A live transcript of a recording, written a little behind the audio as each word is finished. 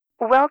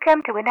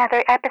Welcome to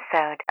another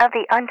episode of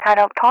the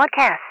Untitled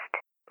Podcast.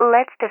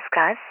 Let's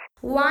discuss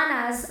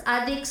Juana's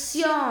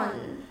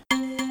addiction.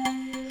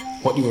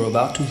 What you are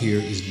about to hear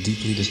is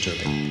deeply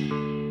disturbing.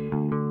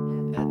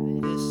 At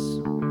this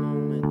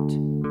moment,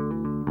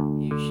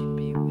 you should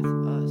be with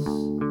us,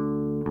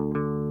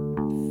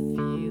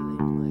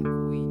 feeling like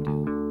we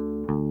do,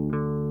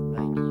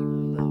 like you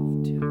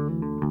love to,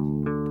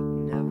 but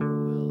never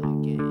will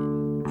again.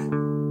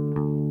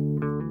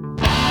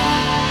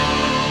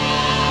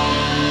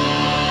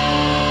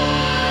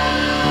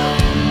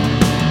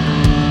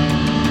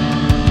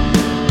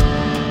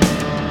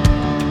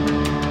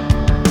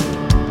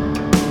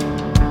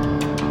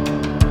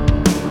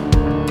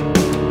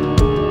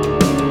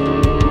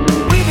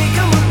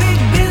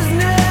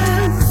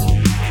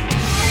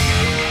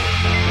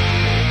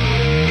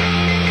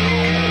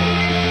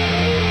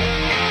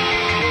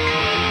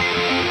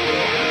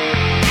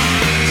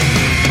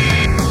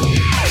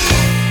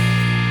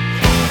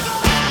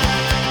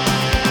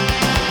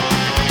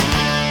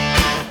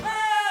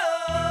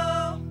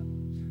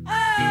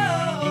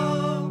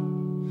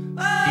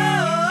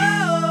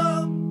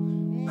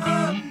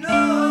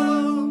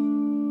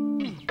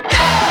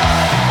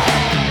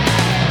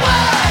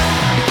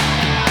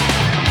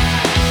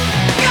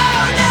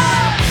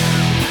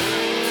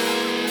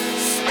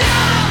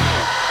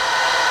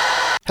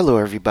 Hello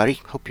everybody,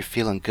 hope you're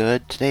feeling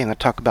good. Today I'm going to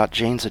talk about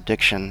Jane's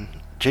Addiction.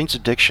 Jane's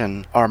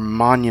Addiction are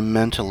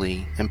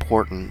monumentally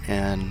important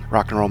in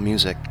rock and roll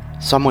music.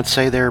 Some would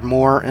say they're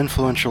more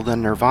influential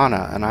than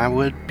Nirvana, and I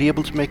would be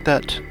able to make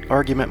that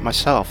argument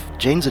myself.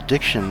 Jane's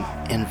Addiction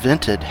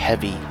invented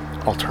heavy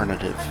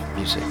alternative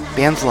music.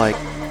 Bands like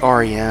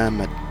REM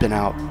had been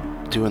out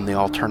doing the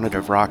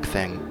alternative rock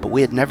thing, but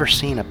we had never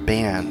seen a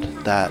band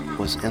that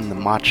was in the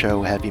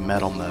macho heavy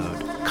metal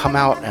mode come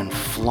out and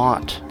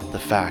flaunt the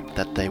fact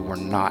that they were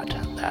not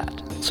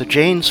that. So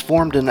Jane's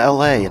formed in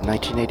LA in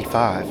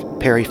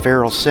 1985. Perry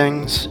Farrell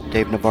sings,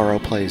 Dave Navarro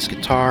plays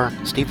guitar,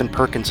 Stephen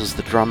Perkins is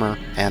the drummer,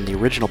 and the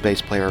original bass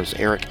player is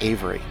Eric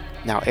Avery.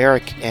 Now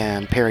Eric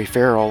and Perry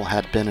Farrell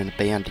had been in a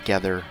band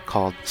together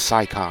called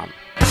PSi Com.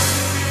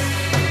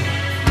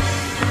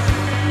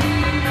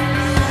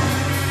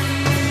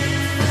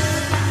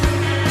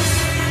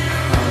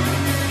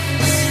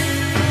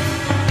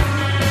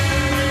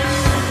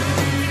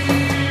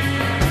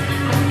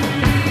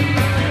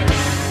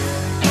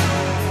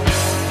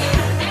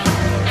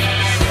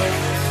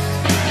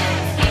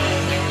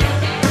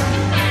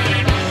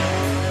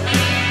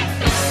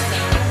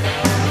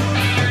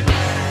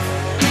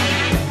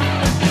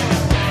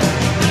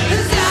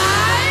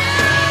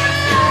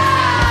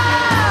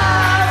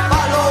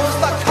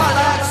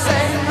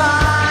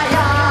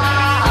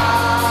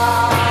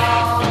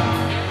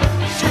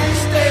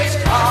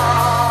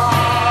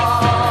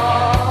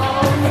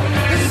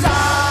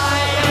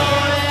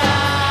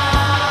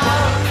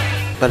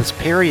 But it's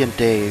Perry and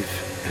Dave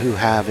who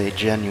have a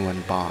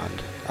genuine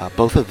bond.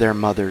 Both of their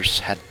mothers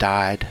had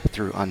died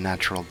through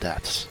unnatural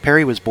deaths.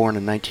 Perry was born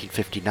in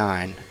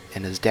 1959,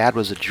 and his dad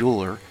was a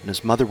jeweler, and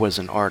his mother was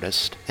an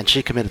artist, and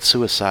she committed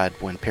suicide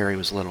when Perry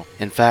was little.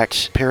 In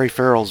fact, Perry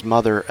Farrell's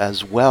mother,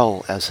 as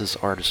well as his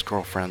artist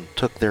girlfriend,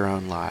 took their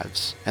own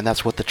lives. And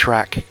that's what the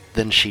track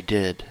Then She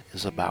Did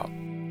is about.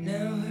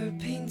 Now her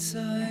paints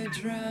are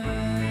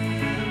dry.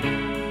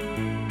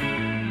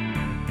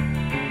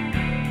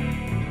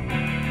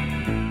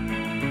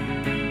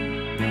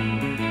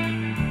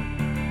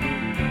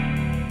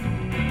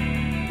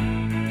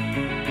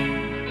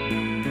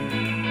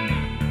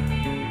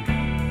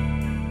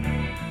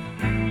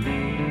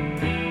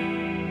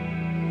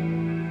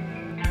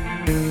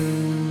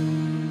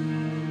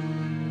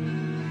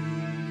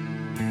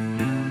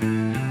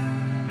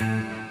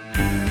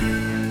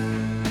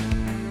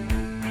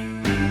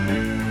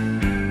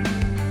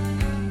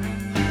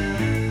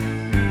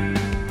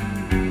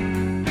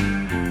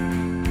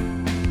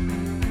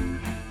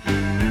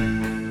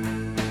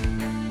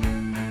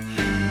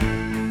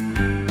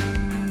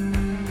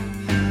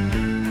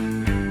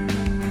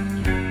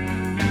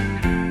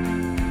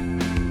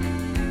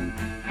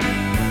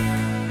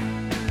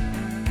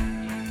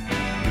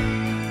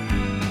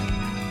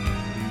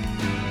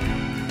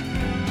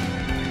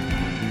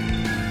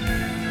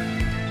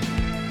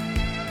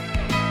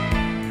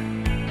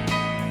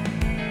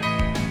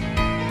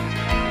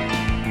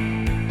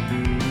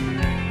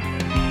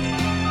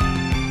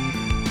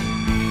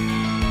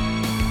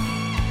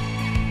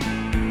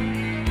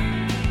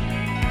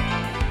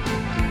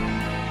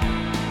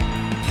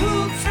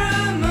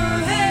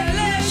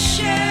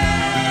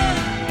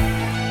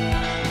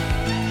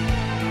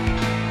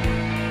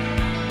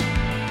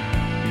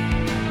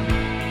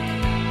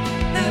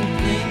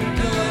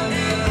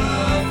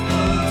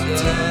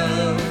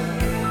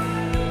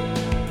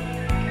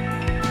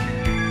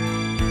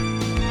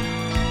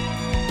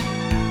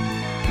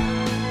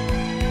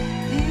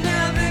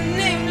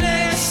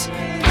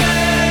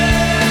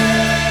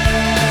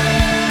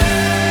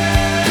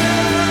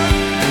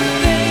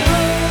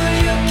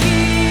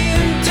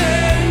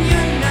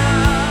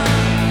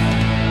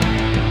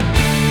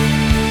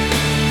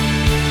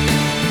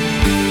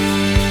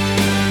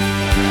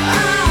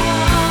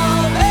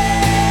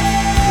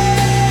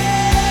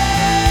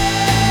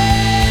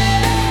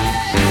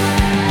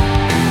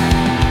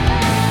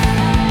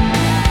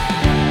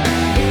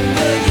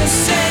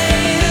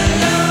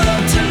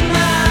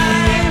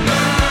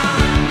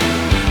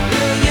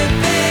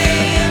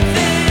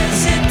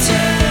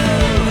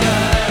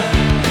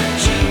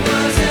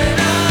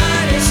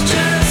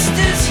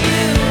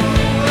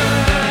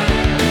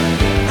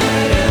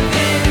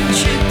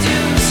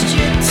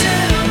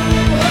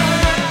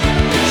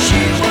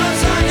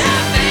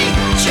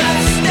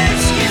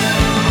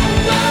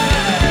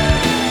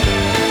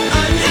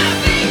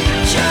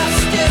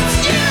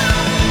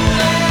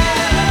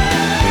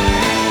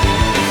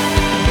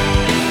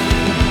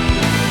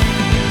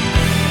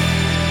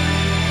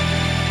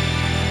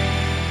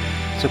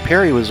 So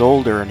Perry was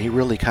older and he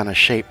really kind of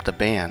shaped the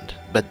band.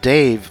 But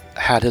Dave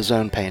had his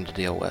own pain to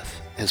deal with.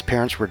 His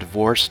parents were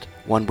divorced.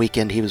 One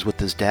weekend he was with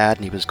his dad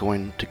and he was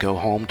going to go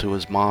home to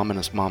his mom and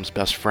his mom's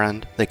best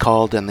friend. They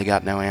called and they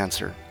got no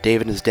answer. Dave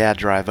and his dad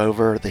drive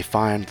over. They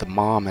find the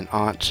mom and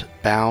aunt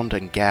bound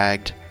and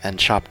gagged and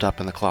chopped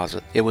up in the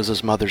closet. It was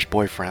his mother's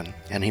boyfriend,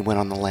 and he went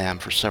on the lam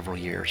for several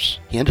years.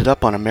 He ended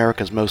up on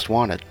America's Most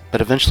Wanted,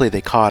 but eventually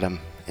they caught him.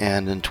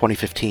 And in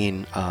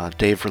 2015,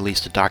 Dave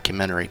released a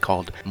documentary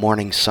called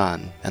Morning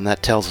Sun, and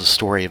that tells the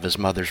story of his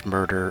mother's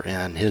murder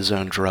and his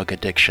own drug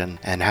addiction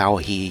and how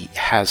he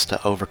has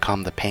to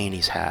overcome the pain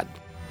he's had.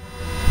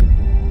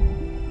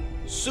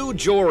 Sue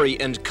Jory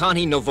and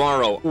Connie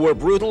Navarro were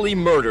brutally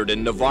murdered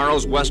in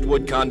Navarro's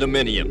Westwood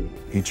condominium.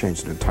 He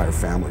changed an entire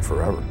family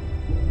forever.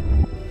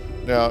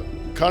 Now,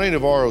 Connie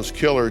Navarro's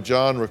killer,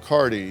 John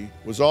Riccardi,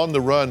 was on the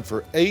run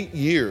for 8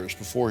 years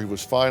before he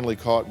was finally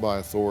caught by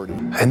authority.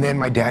 And then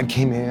my dad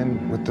came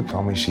in with the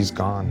told me she's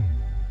gone.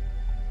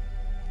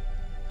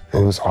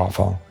 It was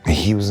awful.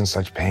 He was in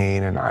such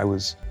pain and I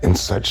was in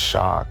such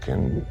shock.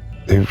 And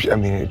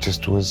it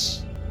just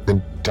was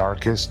the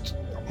darkest,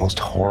 most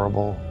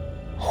horrible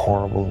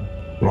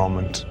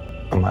moment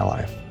of my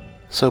life.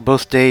 So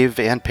both Dave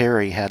and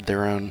Perry had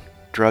their own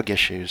drug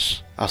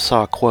issues. I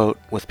saw a quote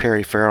with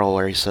Perry Farrell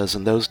where he says,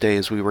 "In those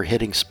days we were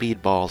hitting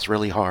speedballs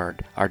really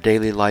hard. Our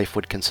daily life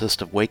would consist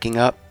of waking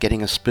up,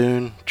 getting a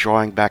spoon,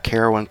 drawing back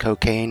heroin,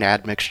 cocaine,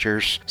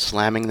 admixtures,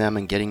 slamming them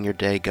and getting your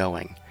day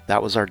going.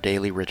 That was our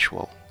daily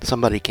ritual."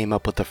 Somebody came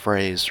up with the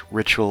phrase,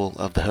 ritual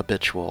of the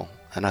habitual,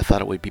 and I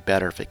thought it would be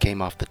better if it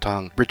came off the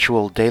tongue,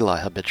 Ritual de la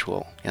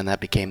Habitual, and that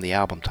became the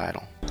album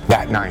title.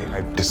 That night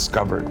I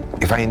discovered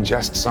if I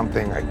ingest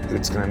something,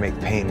 it's going to make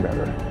pain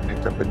better. I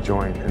picked up a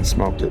joint and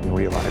smoked it and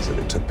realized that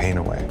it took pain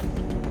away.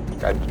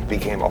 I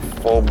became a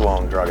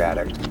full-blown drug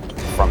addict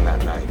from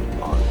that night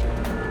on.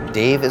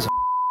 Dave is a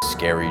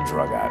scary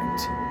drug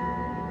addict.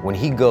 When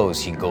he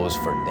goes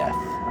for death.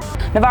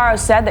 Navarro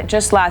said that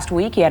just last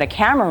week he had a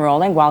camera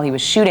rolling while he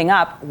was shooting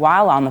up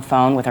while on the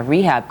phone with a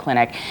rehab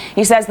clinic.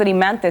 He says that he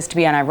meant this to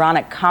be an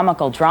ironic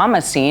comical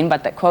drama scene,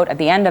 but that, quote, at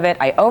the end of it,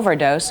 I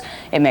overdose.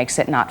 It makes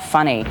it not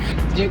funny.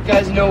 Do you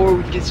guys know where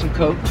we can get some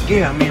coke?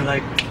 Yeah,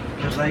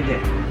 just like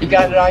that. You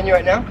got it on you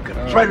right now?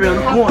 It's right around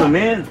the corner,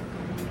 man.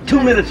 2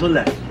 minutes or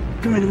less.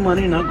 Give me the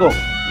money and I'll go.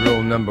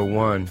 Rule number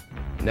 1,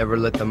 never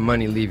let the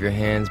money leave your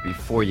hands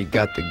before you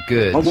got the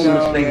goods. I'm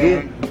gonna stay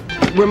here.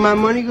 Where my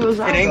money goes,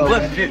 it ain't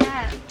good shit.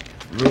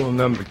 Rule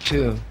number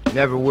 2,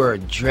 never wear a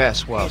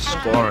dress while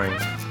sparring.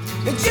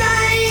 The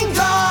Jane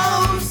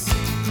goes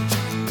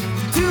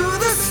to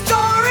the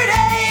store at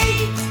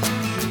 8.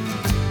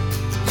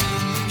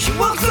 She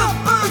walks up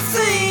on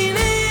St.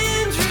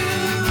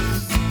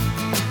 Andrews.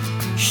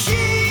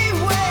 She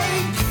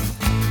waits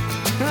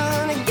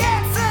and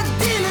gets her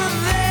dinner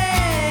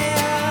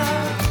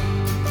there.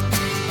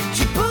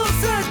 She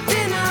pulls her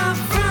dinner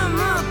from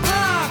her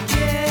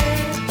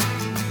pocket.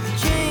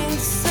 Jane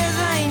says,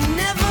 I ain't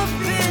never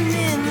been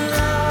in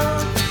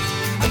love.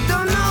 I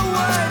don't know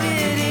what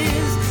it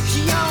is.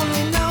 She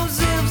only knows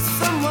if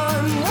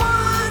someone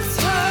wants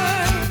her.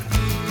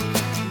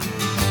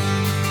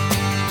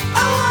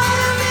 I want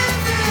them if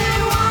they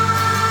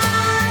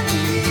want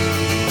me.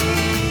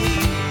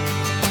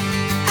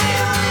 I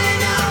only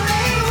know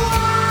they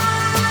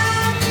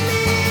want me.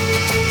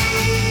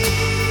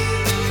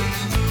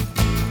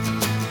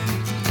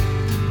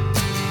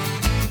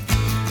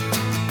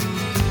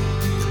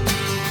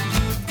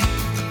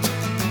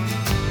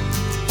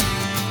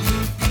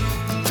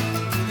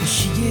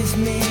 She gets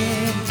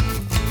mad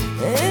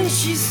and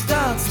she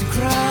starts to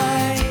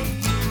cry.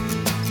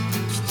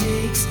 She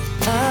takes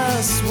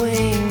a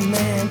swing,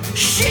 man.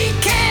 She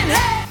can't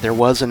have. There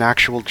was an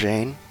actual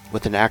Jane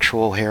with an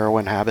actual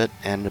heroin habit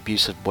and an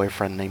abusive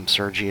boyfriend named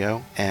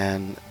Sergio,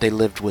 and they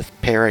lived with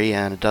Perry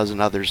and a dozen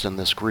others in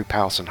this group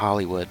house in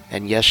Hollywood.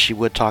 And yes, she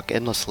would talk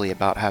endlessly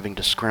about having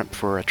to scrimp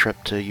for a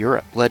trip to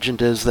Europe.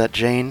 Legend is that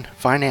Jane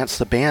financed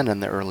the band in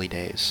the early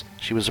days.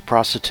 She was a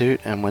prostitute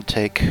and would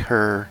take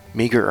her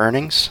meager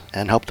earnings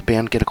and help the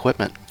band get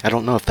equipment. I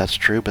don't know if that's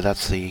true, but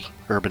that's the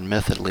urban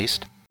myth at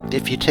least.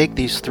 If you take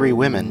these 3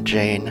 women,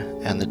 Jane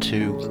and the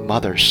 2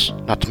 mothers,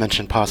 not to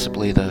mention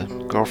possibly the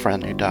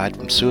girlfriend who died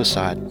from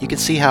suicide, you can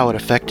see how it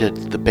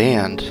affected the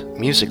band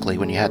musically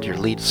when you had your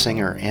lead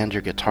singer and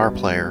your guitar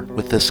player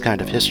with this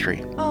kind of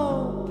history.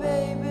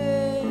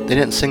 They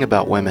didn't sing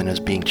about women as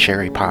being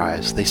cherry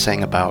pies, they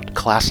sang about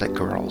classic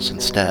girls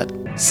instead.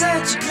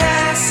 Such a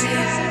classic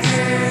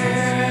girl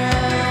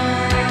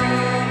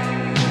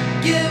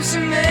gives a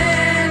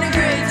man a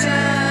great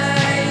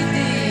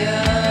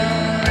idea.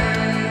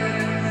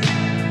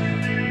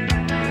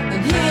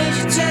 And he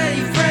should tell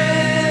your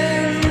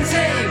friends,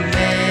 hey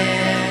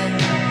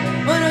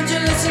man, why don't you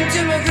listen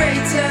to my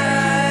great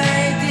idea?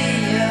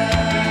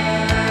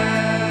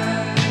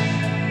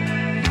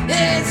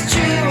 It's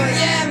true, I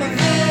am a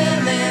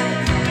villain.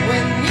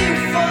 When you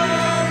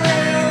fall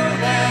ill,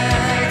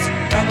 that's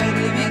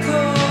probably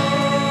because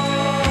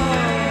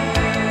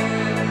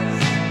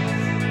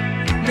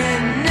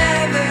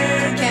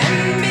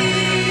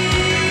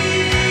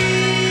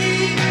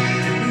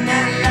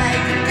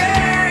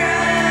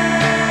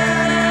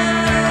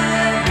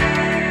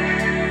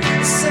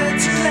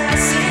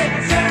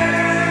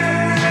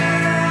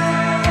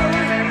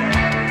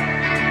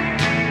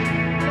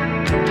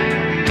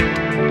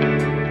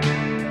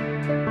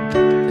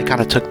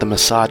kind of took the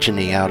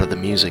misogyny out of the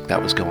music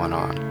that was going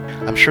on.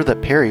 I'm sure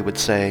that Perry would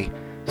say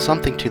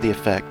something to the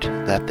effect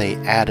that they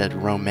added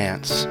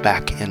romance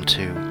back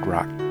into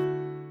rock.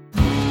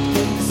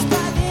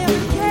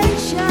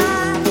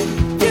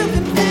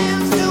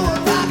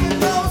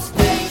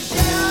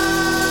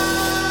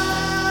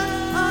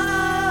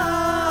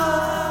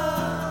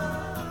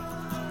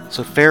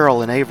 So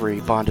Farrell and Avery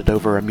bonded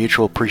over a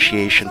mutual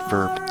appreciation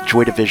for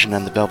Joy Division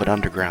and the Velvet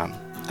Underground.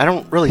 I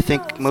don't really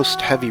think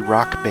most heavy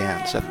rock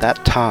bands at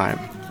that time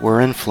were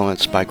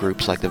influenced by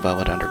groups like the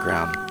Velvet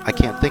Underground. I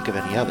can't think of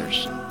any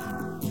others.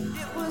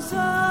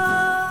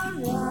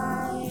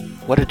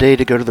 What a day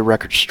to go to the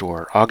record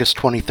store, August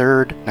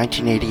 23rd,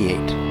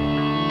 1988.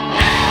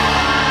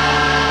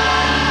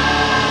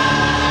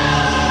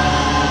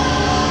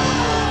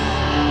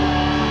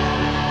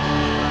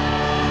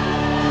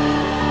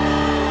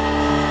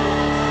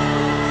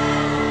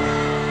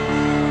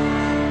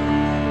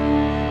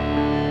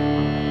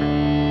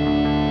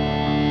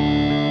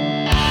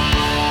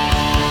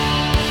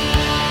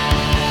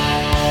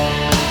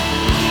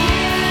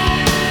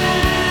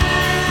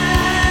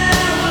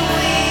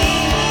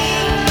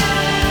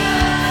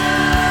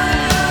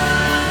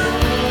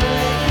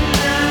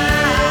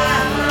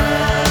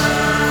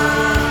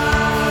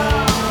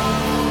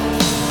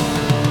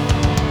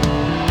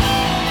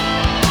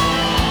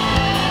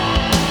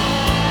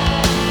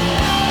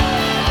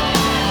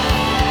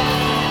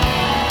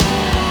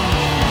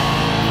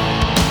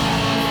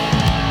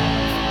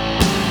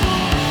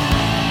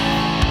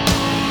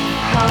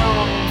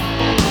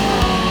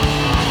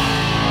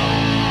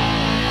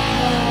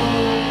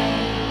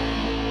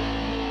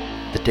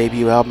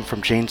 Debut album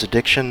from Jane's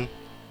Addiction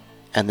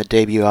and the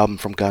debut album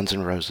from Guns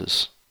N'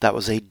 Roses. That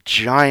was a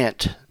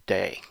giant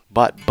day,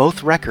 but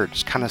both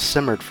records kind of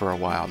simmered for a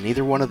while.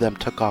 Neither one of them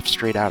took off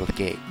straight out of the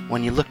gate.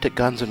 When you looked at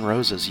Guns N'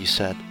 Roses, you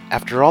said,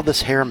 after all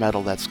this hair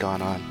metal that's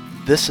gone on,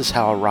 this is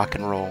how a rock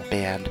and roll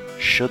band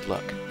should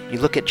look. You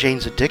look at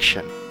Jane's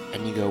Addiction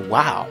and you go,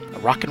 wow, a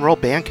rock and roll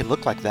band can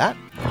look like that?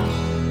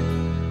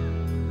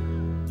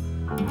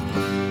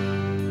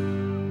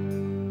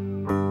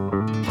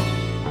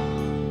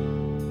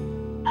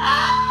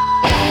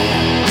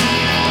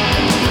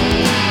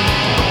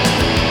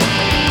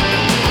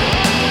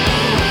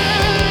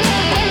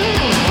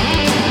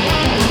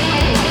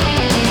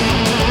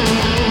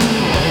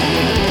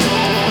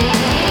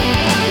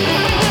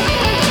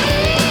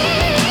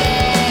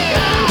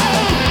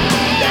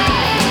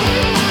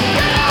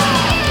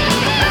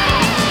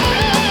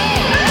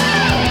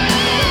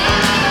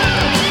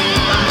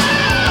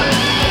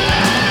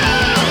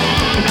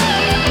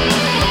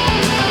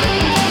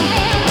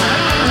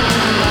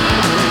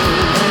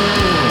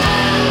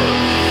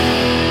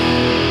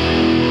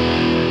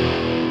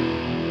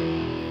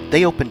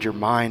 They opened your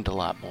mind a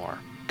lot more.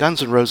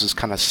 Guns N' Roses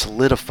kind of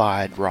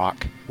solidified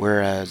rock,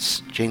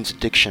 whereas Jane's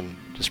Addiction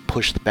just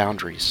pushed the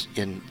boundaries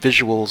in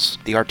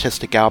visuals, the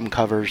artistic album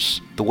covers,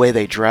 the way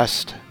they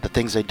dressed, the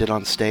things they did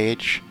on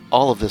stage.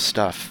 All of this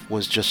stuff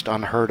was just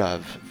unheard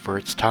of for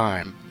its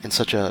time in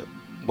such a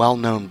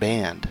well-known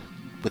band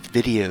with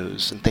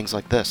videos and things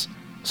like this.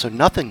 So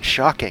Nothing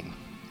Shocking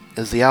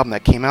is the album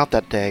that came out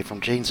that day from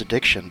Jane's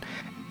Addiction,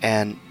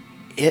 and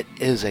it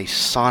is a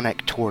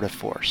sonic tour de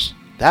force.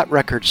 That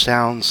record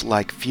sounds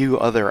like few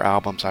other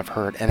albums I've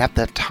heard, and at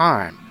that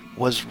time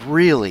was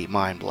really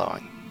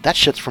mind-blowing. That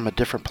shit's from a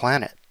different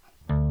planet.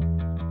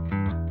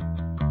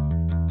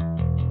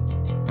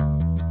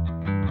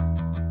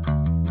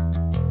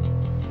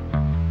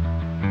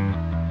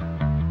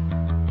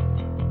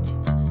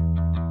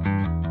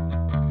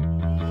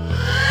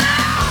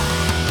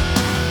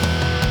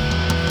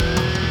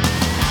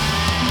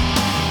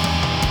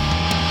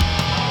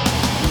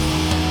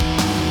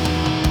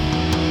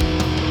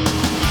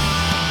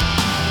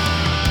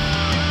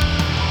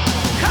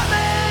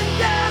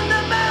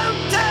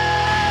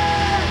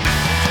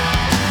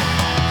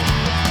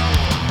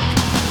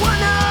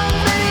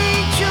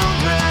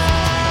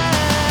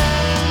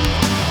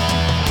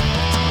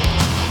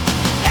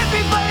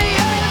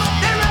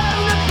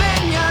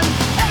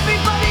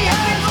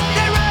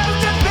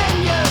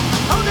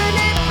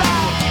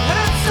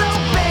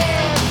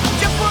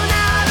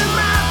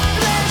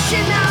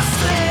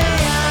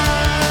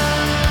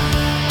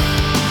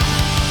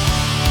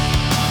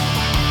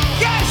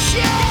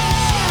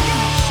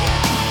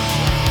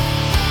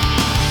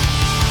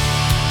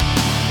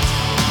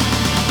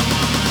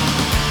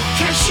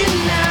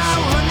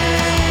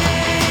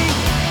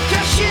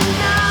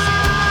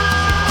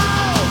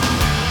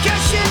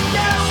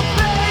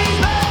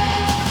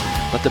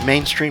 But the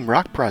mainstream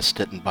rock press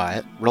didn't buy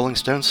it. Rolling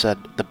Stone said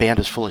the band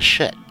is full of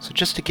shit. So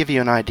just to give you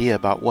an idea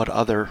about what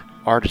other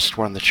artists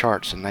were on the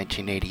charts in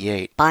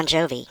 1988. Bon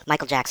Jovi,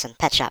 Michael Jackson,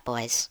 Pet Shop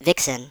Boys,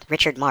 Vixen,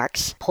 Richard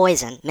Marx,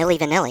 Poison, Milli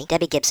Vanilli,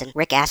 Debbie Gibson,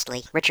 Rick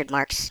Astley, Richard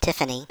Marx,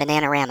 Tiffany,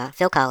 Bananarama,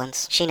 Phil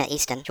Collins, Sheena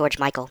Easton, George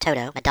Michael,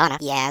 Toto, Madonna,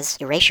 Yaz,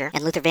 Erasure,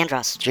 and Luther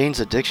Vandross. Jane's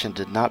Addiction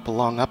did not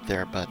belong up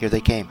there, but here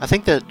they came. I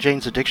think that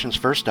Jane's Addiction's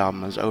first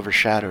album was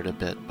overshadowed a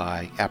bit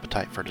by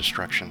Appetite for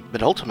Destruction,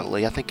 but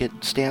ultimately I think it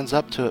stands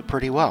up to it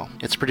pretty well.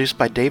 It's produced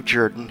by Dave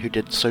Jordan, who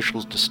did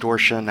Social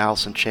Distortion,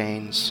 Alice in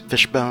Chains,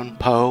 Fishbone,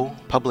 Poe,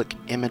 Public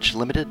Image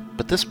Limited,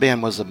 but this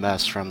band was a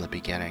mess from the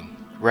beginning.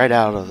 Right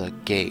out of the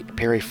gate,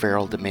 Perry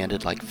Farrell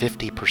demanded like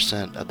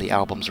 50% of the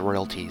album's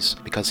royalties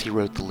because he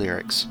wrote the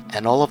lyrics,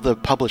 and all of the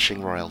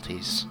publishing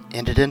royalties,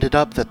 and it ended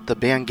up that the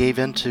band gave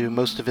in to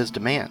most of his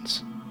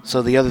demands.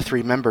 So the other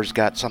three members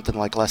got something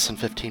like less than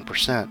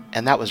 15%,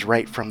 and that was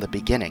right from the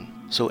beginning.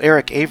 So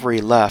Eric Avery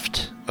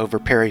left over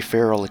Perry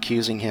Farrell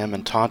accusing him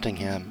and taunting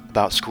him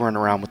about screwing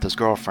around with his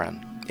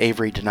girlfriend.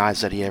 Avery denies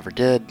that he ever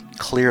did.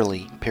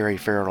 Clearly, Perry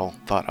Farrell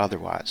thought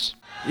otherwise.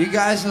 You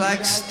guys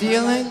like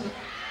stealing?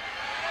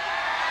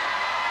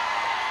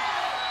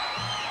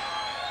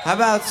 How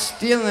about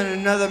stealing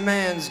another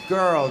man's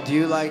girl? Do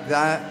you like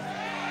that?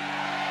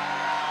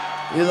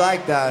 You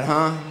like that,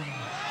 huh?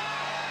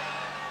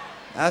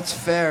 That's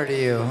fair to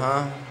you,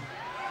 huh?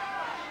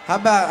 How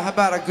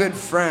about a good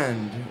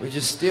friend? Would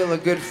you steal a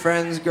good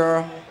friend's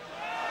girl?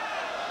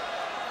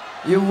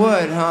 You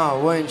would, huh?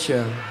 Wouldn't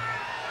you?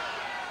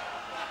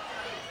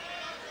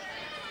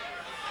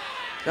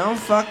 Don't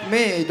fuck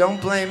me. Don't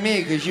blame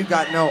me because you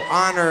got no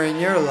honor in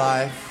your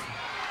life.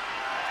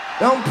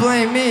 Don't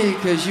blame me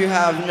because you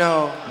have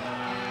no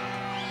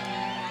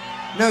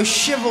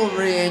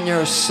chivalry in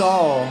your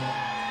soul.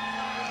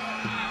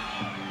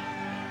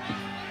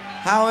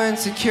 How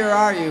insecure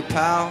are you,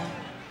 pal?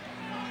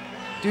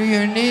 Do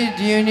you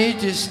need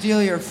to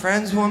steal your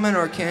friend's woman,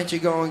 or can't you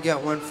go and get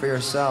one for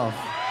yourself?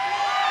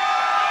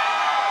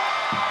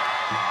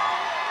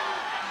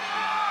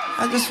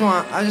 I just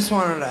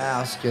wanted to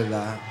ask you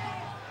that.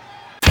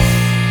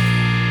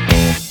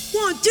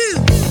 1,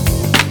 2.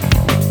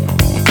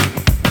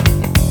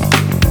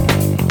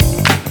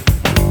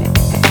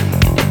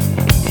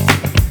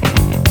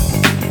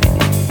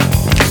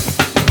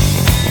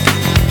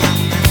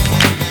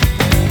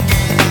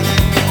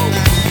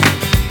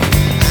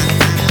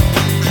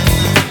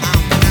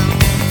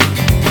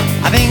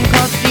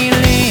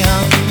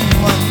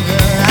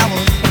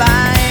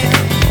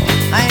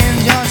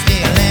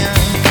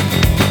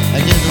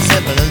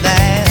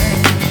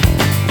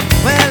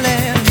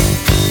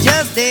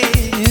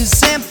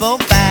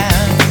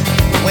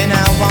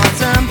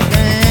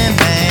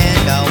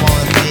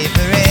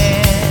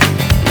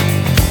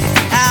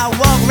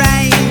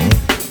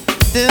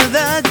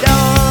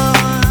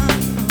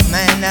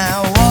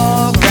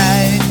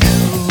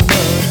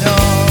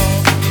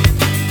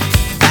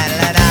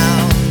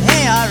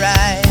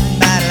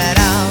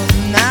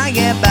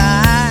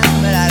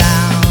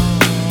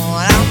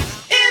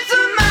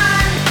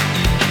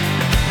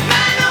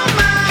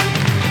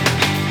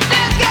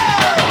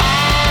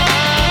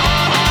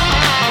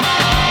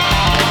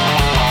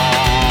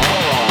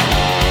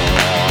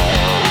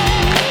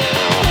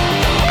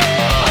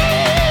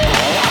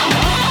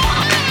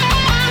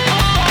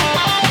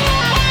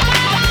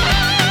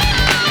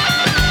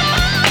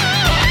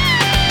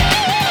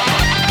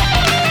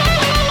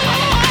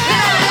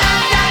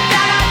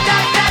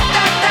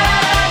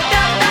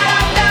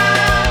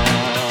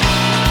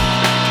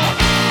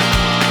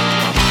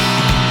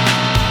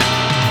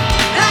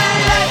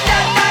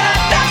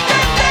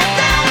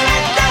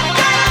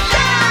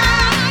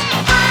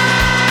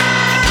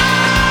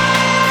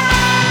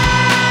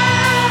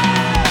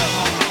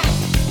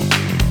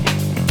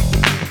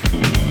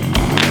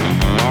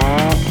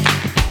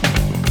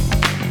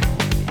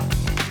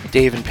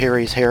 Dave and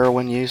Perry's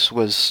heroin use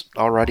was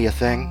already a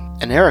thing,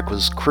 and Eric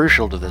was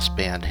crucial to this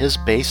band. His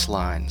bass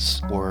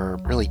lines were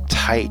really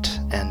tight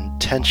and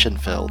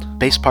tension-filled.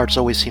 Bass parts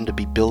always seemed to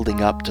be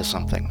building up to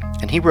something.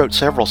 And he wrote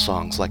several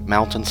songs like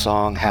Mountain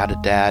Song, Had a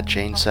Dad,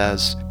 Jane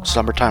Says,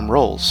 Summertime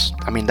Rolls.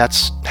 I mean,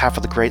 that's half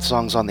of the great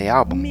songs on the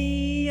album.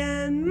 Me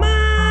and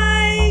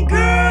my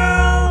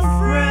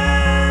girlfriend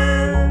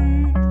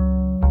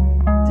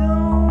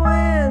don't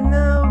wear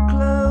no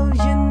clothes,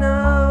 you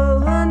know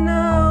her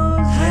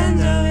nose. Her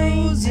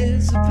nose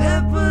is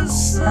pepper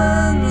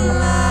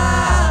sunlight.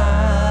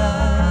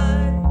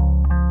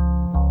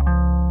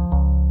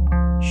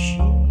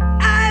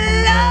 I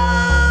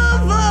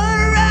love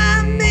her,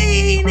 I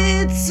mean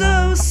it's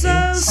so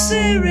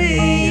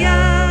serious.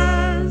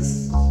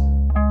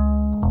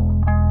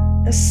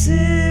 As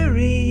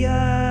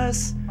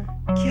serious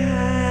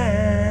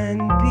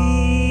can be.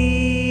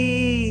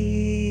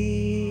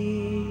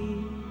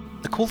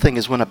 The cool thing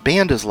is when a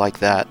band is like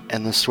that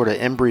in this sort of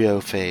embryo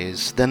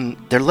phase, then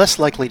they're less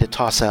likely to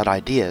toss out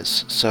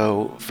ideas.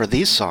 So for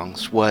these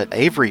songs, what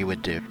Avery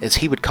would do is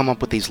he would come up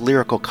with these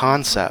lyrical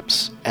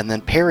concepts, and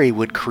then Perry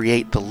would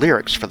create the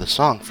lyrics for the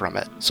song from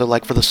it. So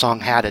like for the song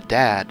Had a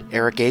Dad,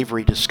 Eric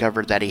Avery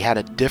discovered that he had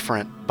a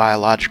different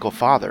biological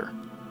father.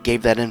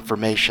 gave that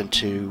information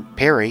to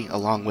Perry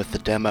along with the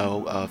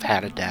demo of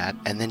Had a Dad,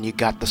 and then you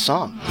got the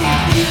song.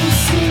 If you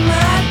see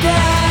my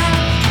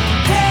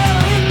dad,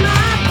 tell him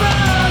my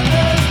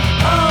brothers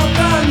all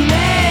gone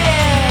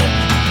mad.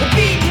 They're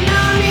beating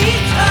on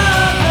each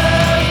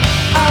other.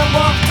 I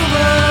walked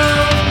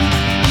around,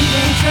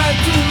 even tried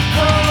to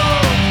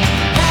call.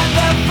 Had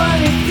that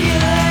funny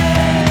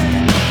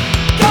feeling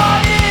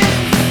God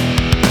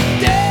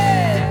is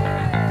dead.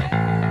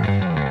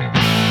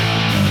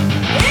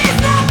 He's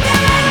not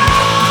there at all.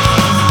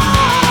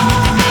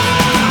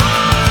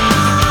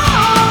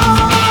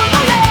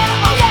 Oh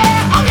yeah, oh yeah, oh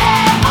yeah, oh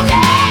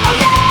yeah, oh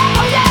yeah,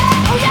 oh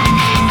yeah, oh yeah.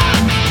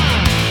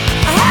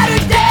 I had a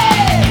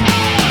dad,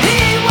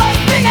 he was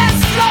big and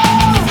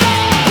strong.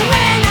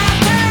 When I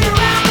turned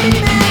around, he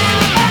man, I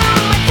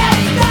found my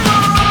daddy's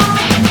gone.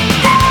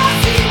 Yes,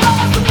 he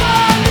was the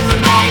one who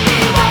made me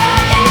what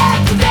I am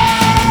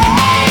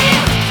today.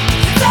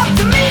 It's up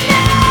to me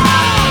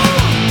now.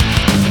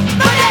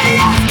 My daddy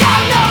has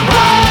gone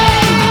away.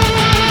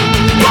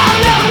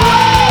 Gone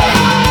away.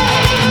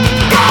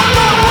 Gone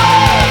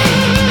away.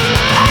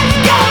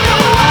 Gone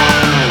away.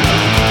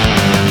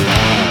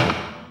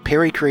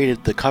 Perry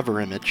created the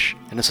cover image,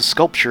 and it's a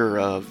sculpture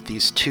of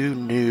these two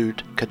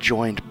nude,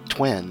 conjoined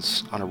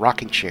twins on a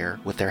rocking chair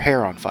with their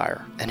hair on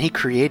fire. And he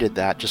created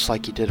that just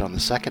like he did on the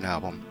second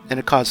album. And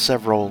it caused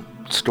several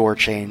store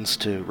chains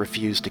to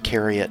refuse to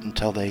carry it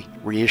until they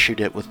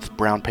reissued it with the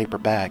brown paper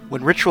bag.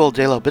 When Ritual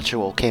de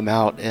Habitual came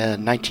out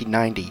in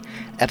 1990,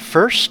 at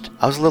first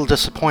I was a little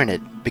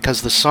disappointed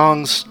because the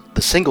songs,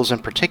 the singles in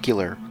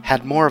particular,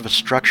 had more of a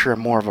structure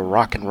and more of a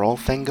rock and roll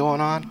thing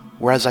going on,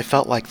 whereas I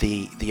felt like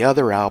the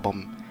other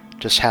album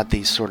just had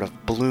these sort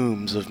of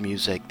blooms of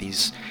music,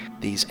 these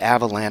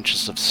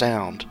avalanches of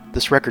sound.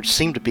 This record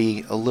seemed to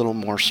be a little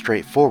more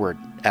straightforward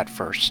at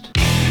first.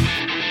 Control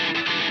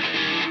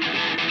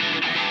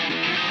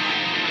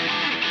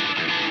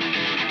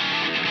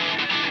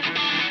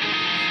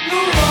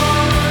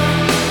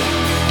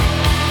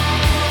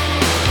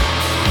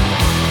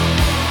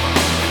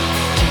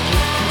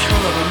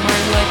of a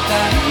mind like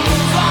that.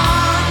 Move on.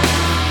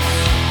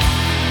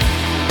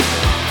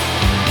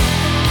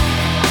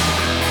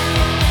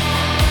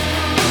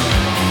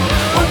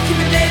 Won't keep a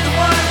day the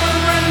water will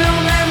run. No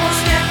man won't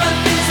stand for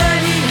things that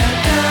he had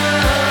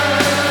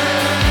done.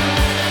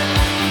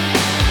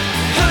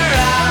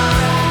 Hurrah.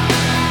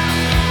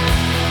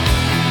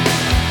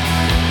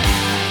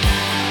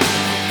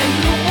 And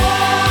the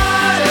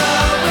water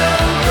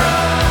will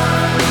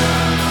run.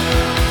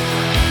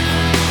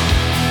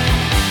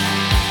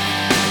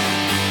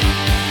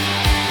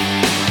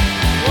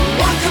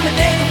 Won't come a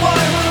day the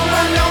water will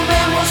run. No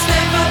man will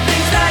stand for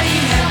things that he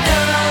had done.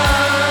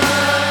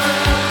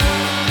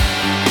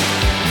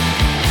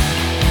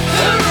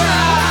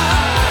 Hurrah!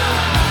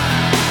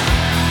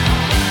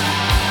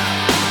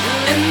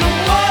 And the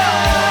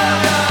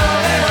water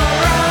will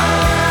run.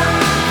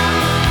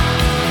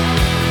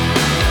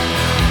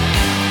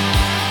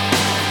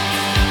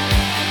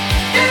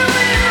 It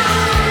will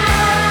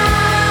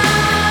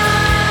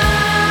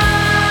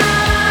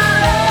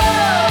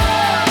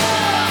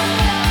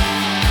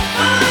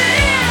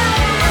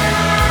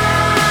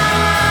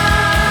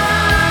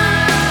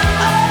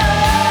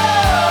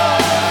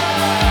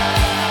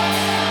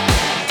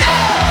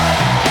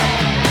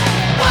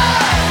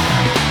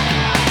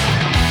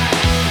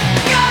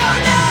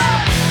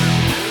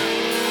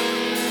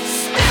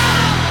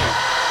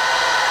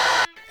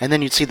And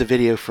then you'd see the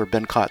video for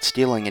Been Caught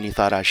Stealing and you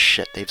thought, oh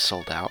shit, they've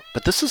sold out.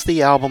 But this is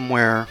the album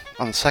where,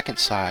 on the second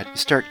side, you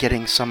start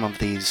getting some of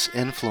these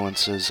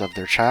influences of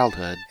their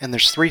childhood. And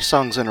there's 3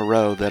 songs in a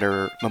row that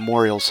are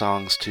memorial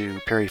songs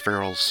to Perry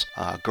Farrell's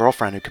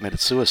girlfriend who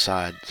committed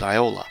suicide,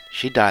 Xiola.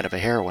 She died of a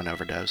heroin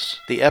overdose.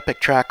 The epic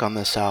track on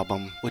this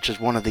album, which is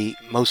one of the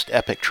most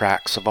epic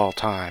tracks of all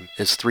time,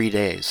 is 3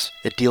 Days.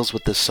 It deals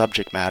with this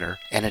subject matter,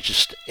 and it's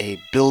just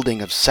a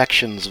building of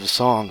sections of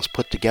songs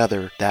put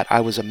together that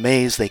I was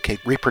amazed they could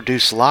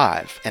reproduce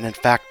live. And in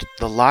fact,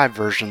 the live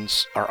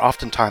versions are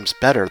oftentimes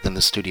better than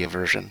the studio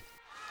version.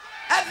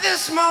 At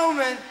this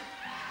moment,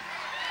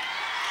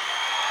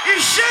 you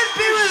should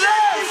be with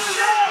us,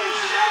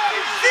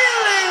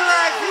 feeling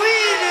like we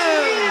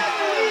do,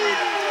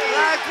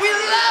 like we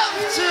love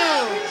to,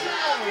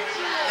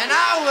 and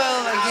I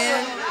will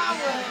again.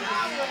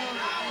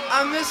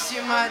 I miss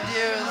you, my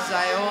dear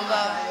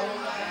Xiola.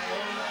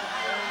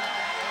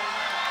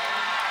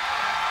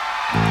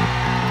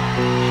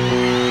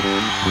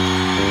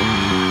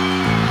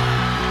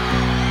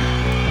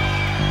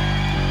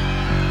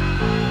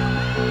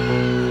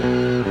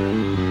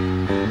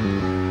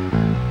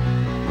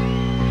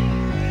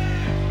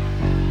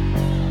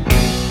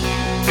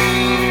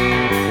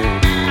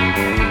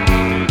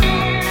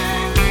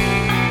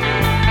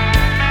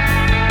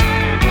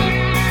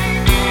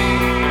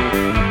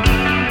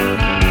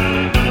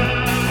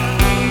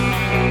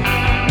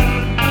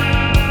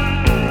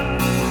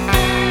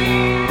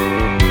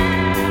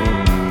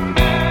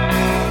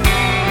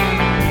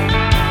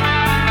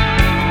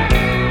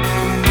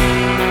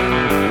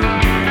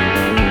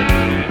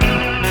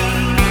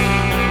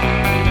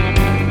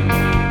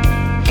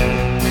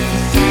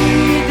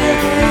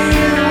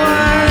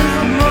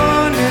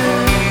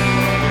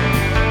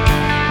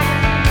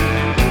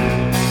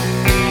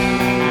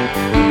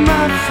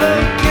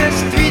 focus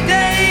 3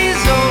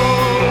 days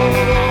old.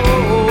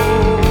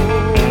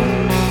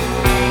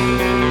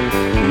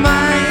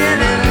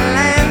 Miami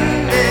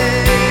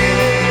landed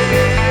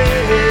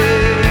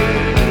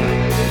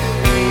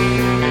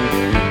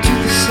to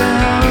the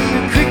sound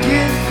of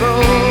cricket bowl.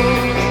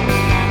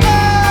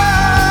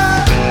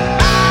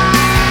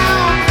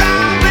 I'm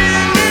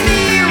driving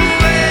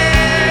anywhere,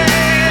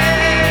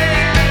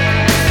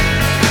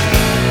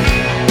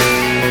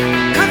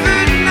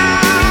 covered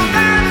now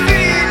by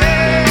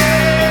feeling.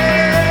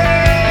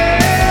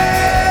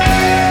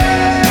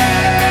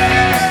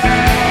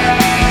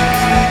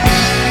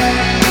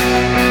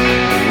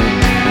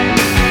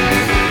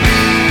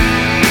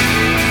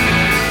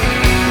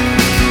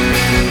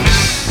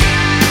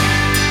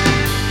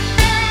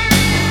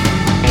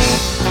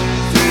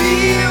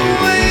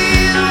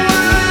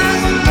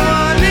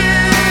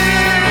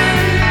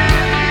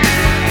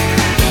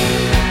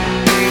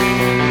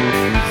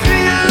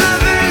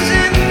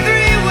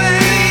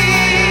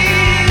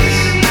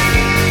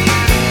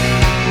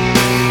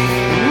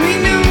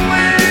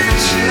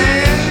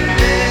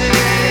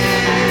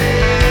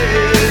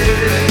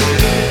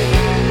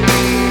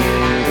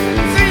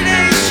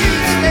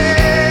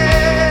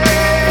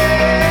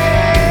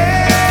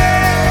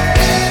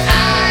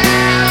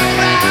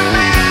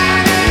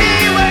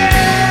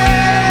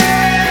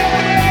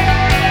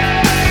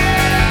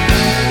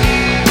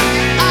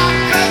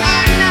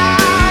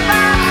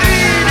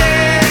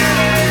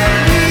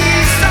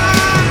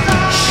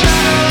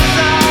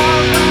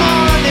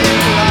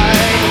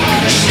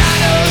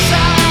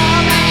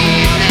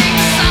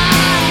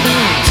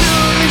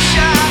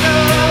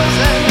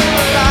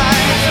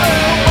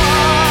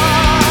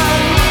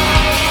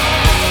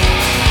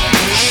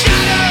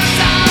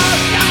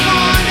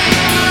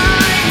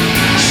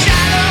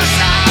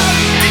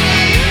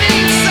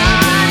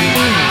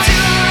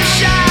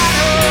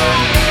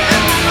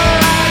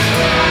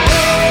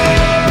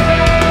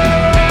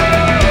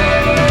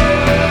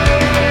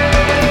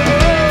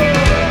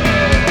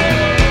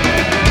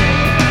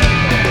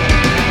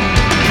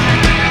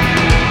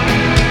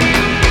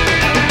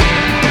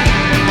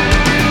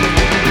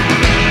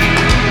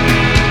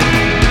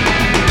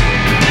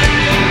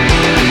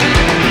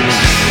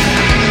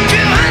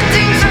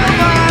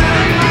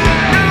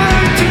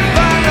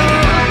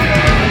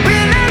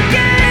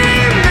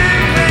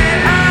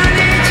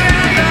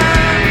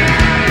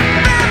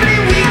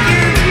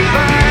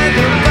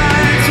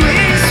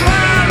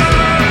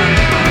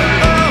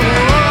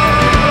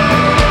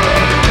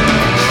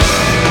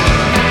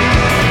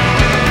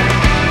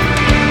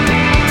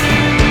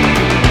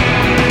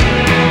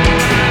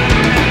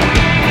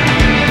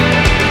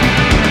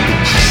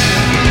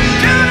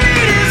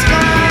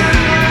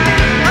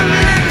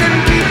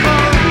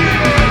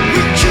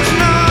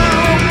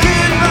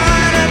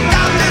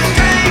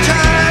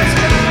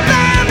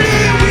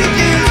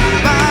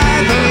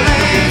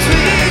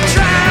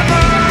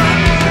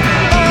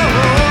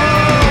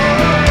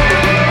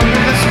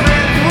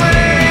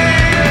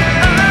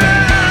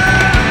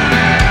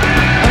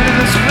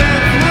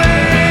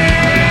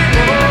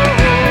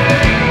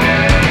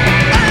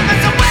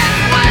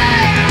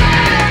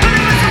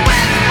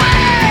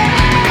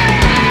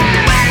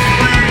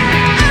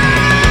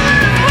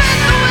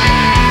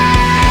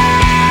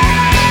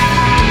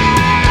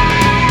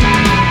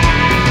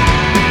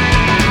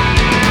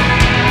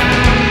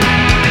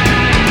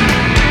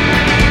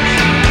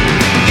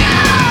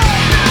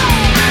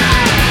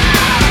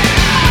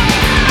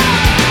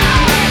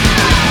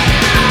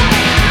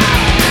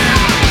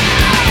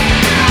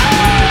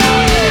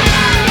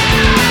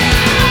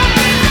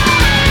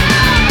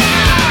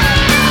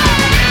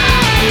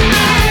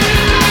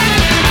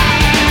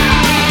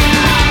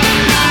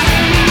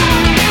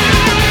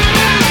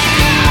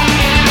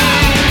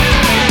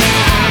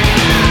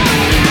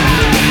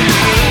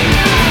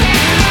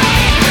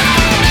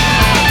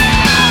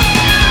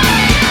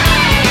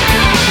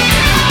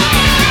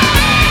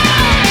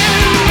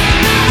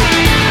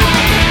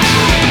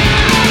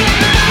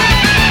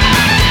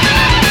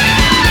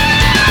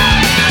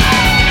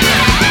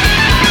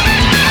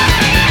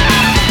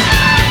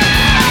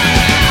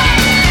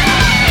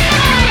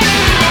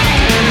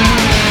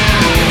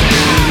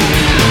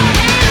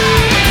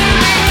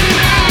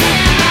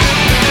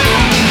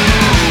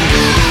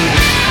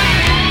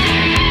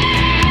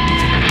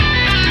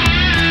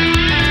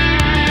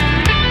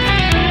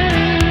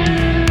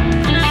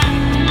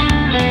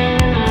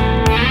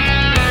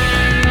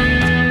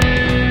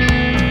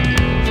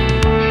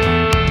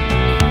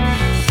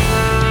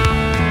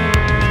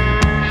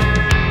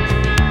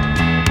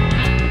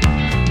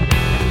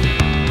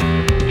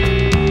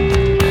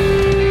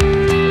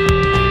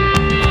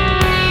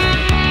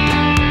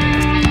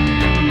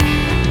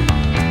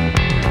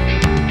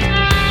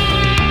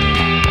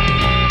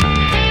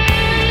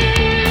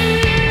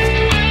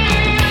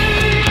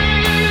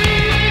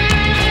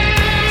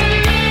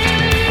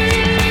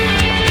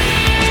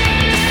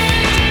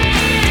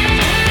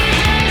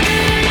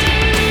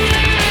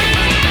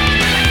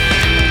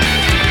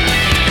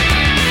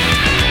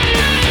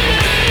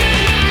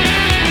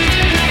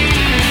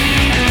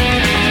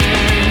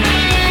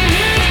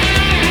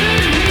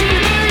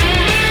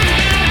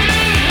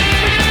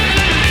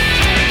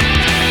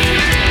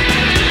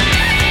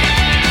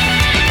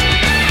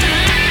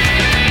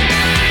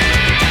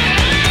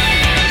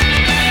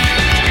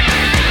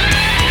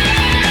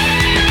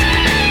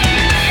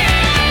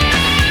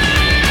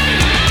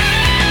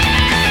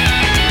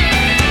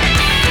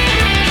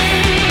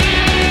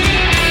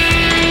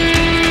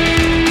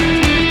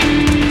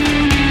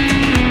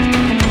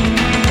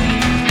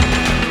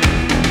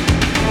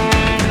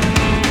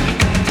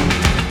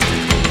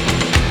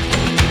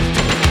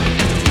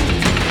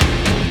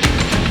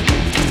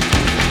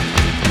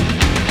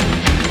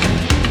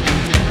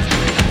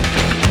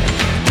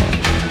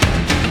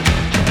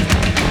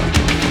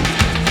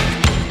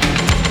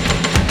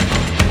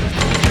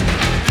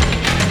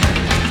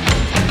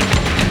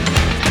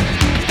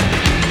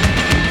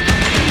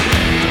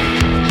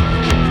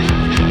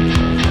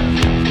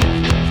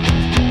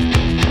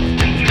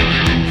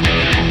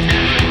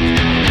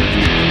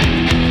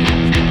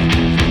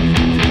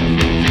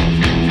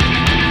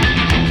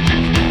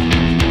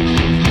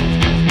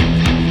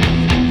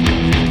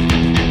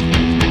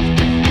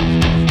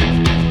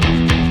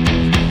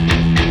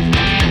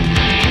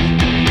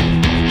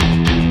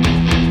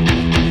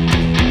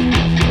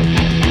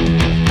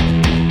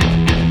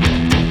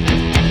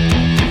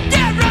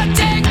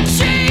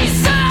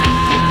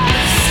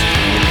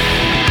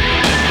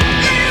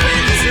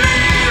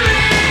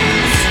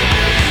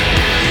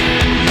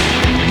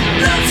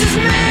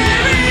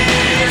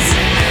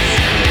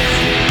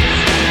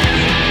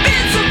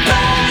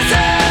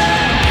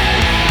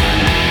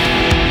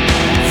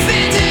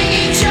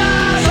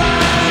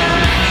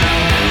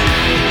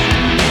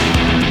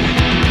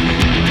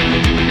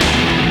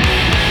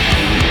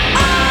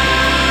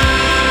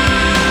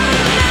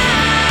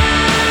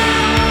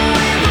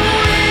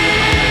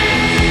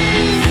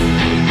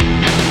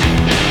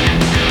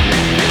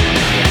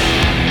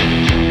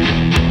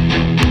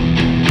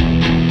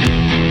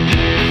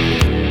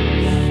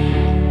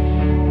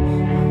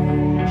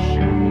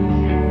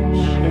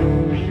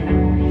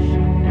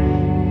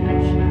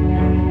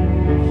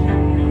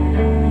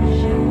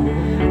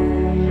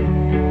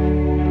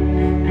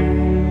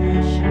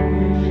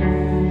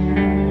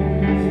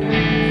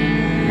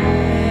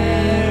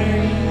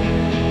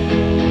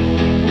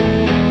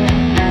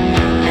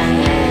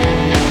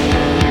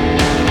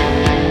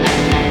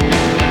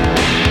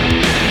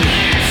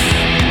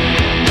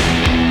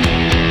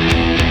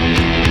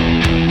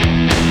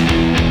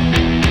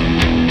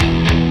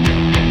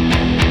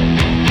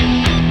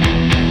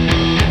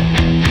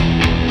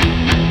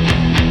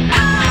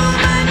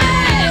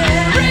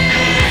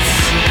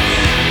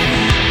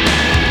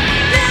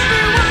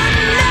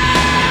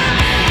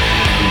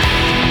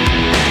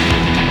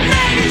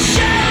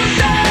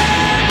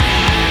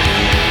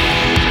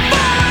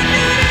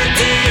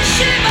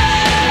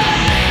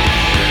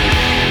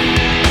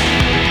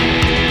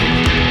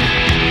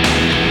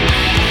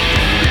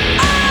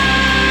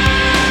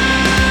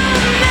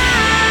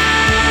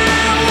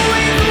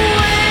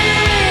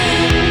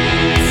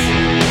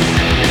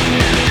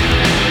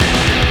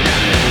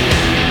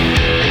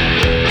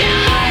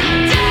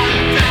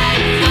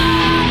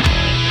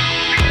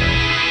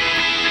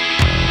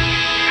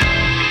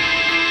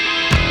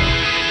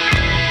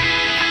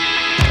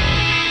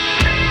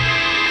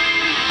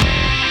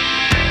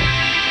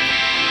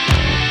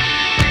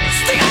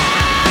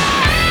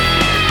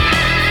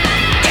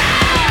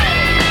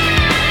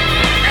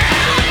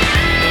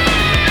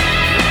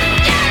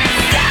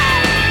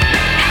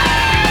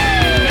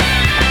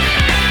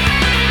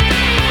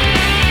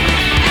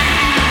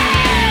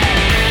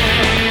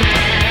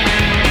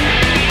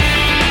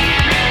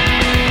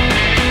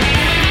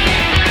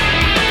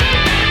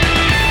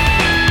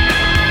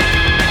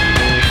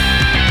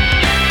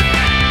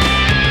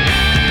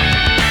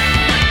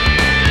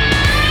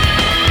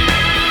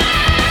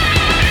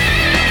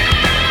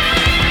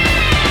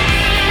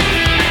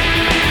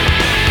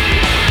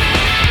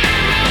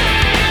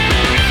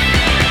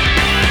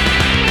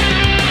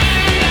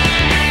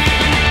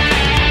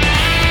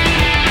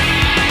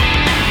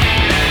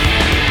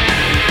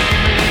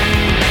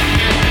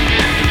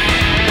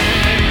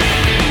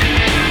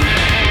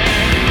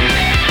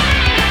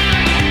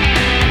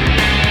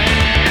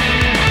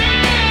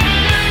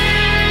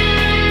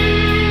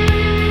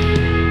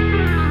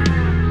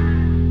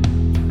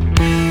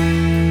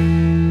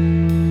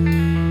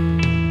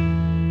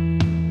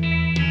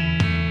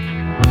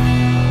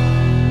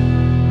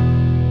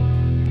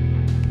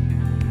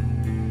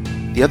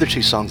 The other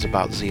two songs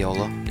about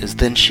Xiola is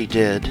Then She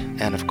Did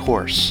and Of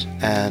Course.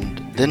 And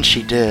Then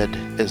She Did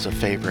is a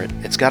favorite.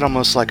 It's got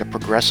almost like a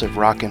progressive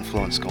rock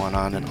influence going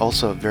on and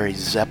also a very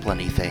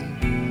Zeppelin-y thing.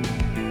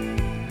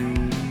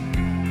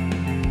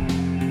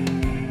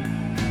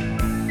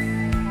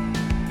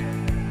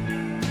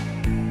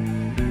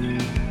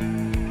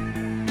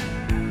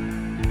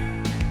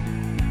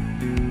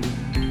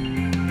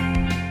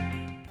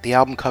 The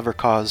album cover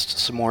caused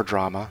some more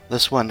drama.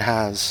 This one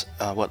has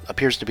what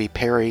appears to be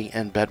Perry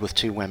in bed with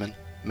two women,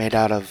 made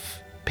out of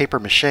paper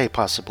mache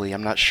possibly,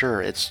 I'm not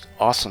sure. It's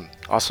awesome,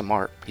 awesome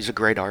art. He's a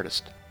great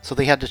artist. So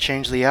they had to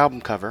change the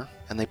album cover,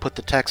 and they put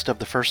the text of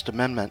the First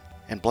Amendment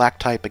in black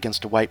type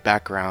against a white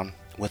background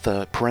with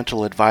a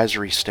parental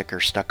advisory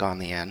sticker stuck on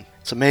the end.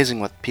 It's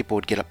amazing what people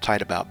would get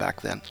uptight about back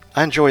then.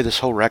 I enjoy this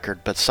whole record,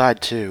 but side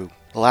 2,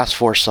 the last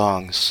 4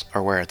 songs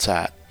are where it's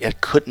at.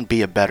 It couldn't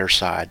be a better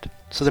side.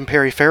 So then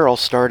Perry Farrell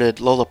started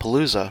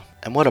Lollapalooza,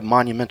 and what a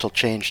monumental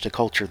change to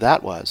culture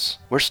that was.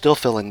 We're still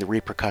feeling the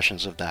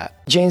repercussions of that.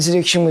 Jane's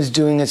Addiction was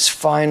doing its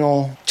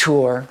final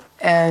tour,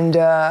 and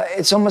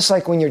it's almost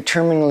like when you're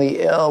terminally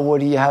ill, what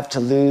do you have to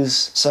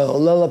lose? So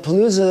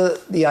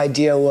Lollapalooza, the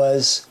idea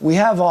was, we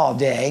have all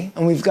day,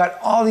 and we've got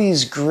all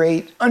these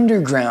great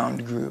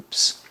underground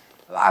groups.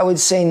 I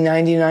would say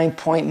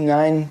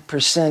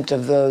 99.9%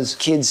 of those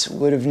kids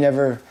would have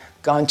never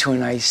gone to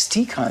an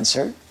Ice-T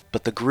concert.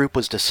 But the group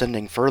was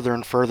descending further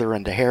and further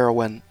into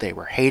heroin. They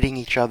were hating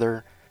each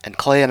other. And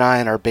Clay and I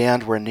and our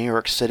band were in New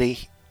York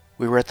City.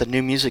 We were at the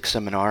New Music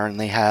Seminar, and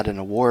they had an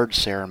award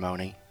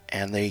ceremony.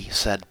 And they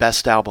said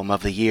Best Album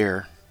of the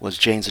Year was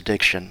Jane's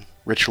Addiction,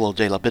 Ritual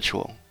de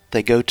l'Habitual.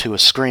 They go to a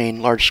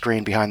screen, large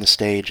screen behind the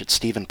stage. It's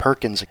Stephen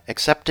Perkins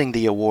accepting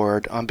the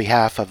award on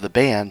behalf of the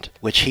band,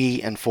 which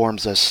he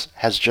informs us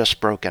has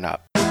just broken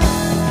up.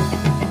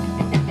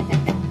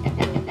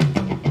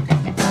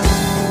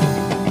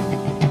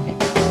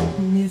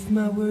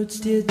 My words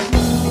did glow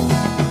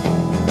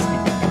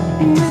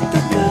with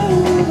the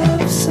gold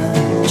of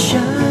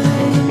sunshine,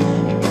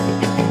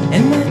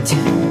 and my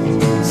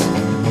tunes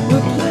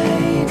were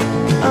played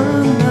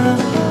on the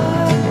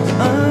harp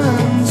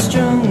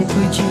unstrung.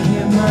 Could you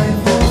hear my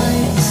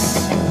voice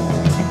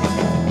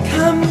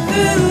come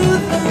through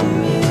the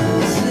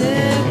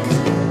music?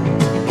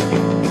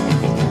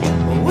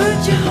 Or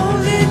would you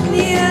hold it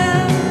near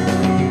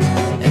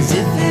as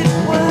if it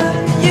were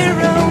your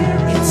own?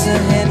 It's a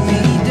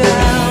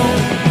hand-me-down.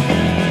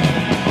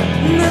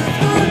 The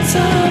thoughts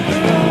are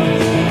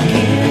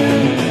broken.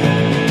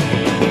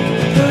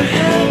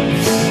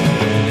 Perhaps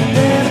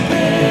they're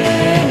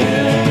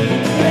better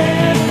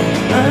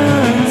left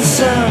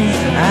unsung.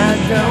 I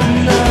don't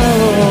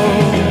know.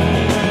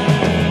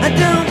 I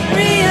don't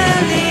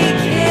really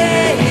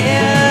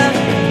care.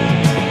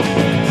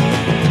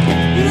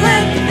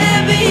 Let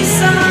there be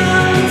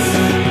songs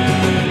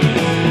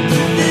to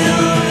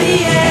fill the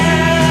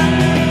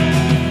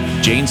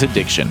air. Jane's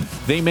Addiction.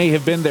 They may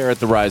have been there at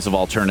the rise of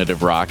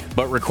alternative rock,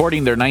 but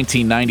recording their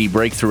 1990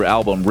 breakthrough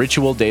album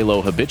Ritual de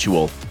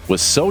l'Habitual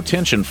was so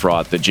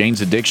tension-fraught that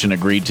Jane's Addiction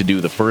agreed to do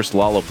the first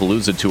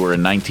Lollapalooza tour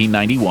in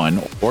 1991,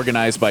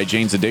 organized by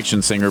Jane's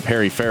Addiction singer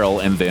Perry Farrell,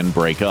 and then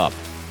break up.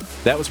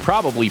 That was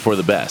probably for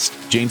the best.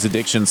 Jane's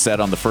Addiction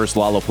set on the first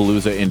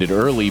Lollapalooza ended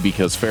early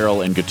because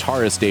Farrell and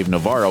guitarist Dave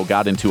Navarro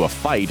got into a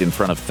fight in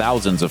front of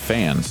thousands of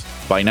fans.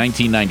 By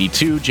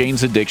 1992,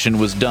 Jane's Addiction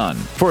was done,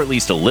 for at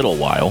least a little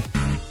while.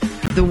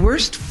 The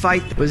worst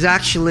fight was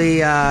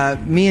actually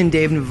me and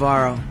Dave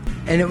Navarro.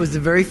 And it was the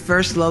very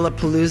first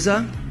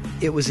Lollapalooza.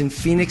 It was in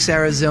Phoenix,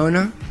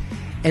 Arizona.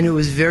 And it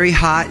was very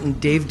hot, and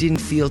Dave didn't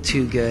feel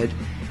too good.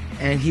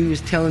 And he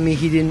was telling me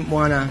he didn't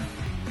want to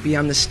be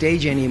on the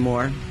stage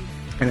anymore.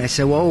 And I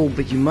said, "Whoa,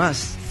 but you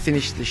must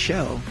finish the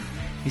show."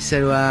 He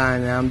said, "Well,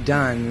 no, I'm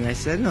done." And I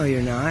said, "No,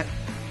 you're not."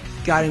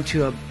 Got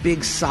into a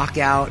big sock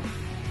out,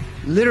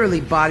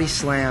 literally body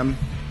slam.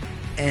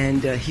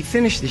 And he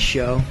finished the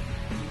show.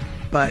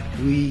 But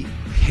we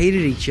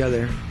hated each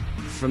other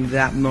from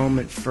that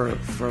moment for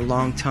a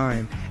long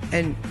time.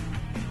 And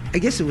I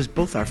guess it was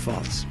both our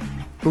faults.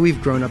 But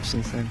we've grown up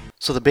since then.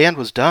 So the band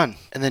was done,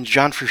 and then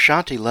John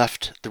Frusciante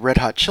left the Red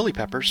Hot Chili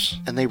Peppers,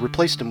 and they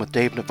replaced him with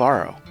Dave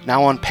Navarro.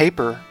 Now on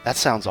paper, that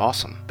sounds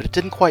awesome, but it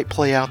didn't quite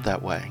play out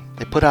that way.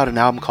 They put out an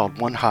album called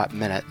One Hot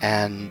Minute,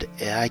 and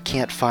I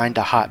can't find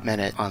a hot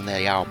minute on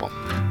the album.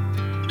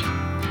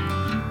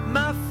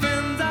 My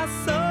friends are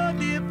so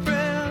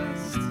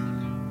depressed.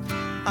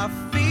 I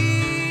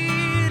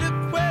feed a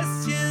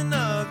question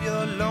of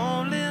your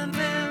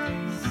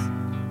loneliness.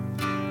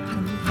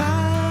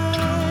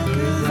 Confide,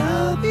 'cause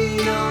I'll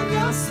be on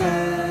your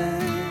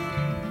side.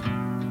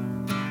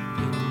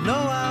 You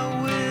know I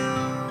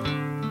will.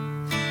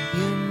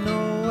 You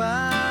know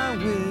I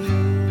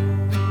will.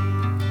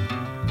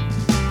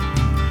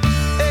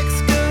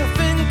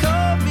 Ex-girlfriend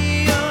called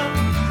me up.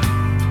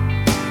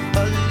 A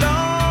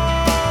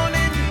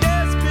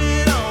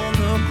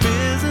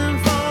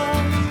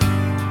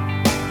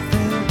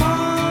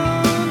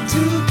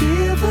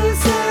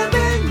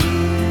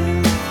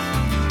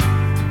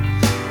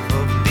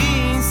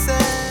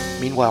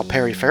while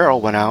Perry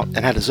Farrell went out and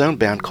had his own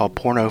band called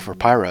Porno For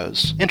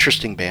Pyros.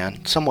 Interesting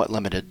band, somewhat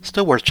limited,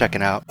 still worth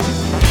checking out.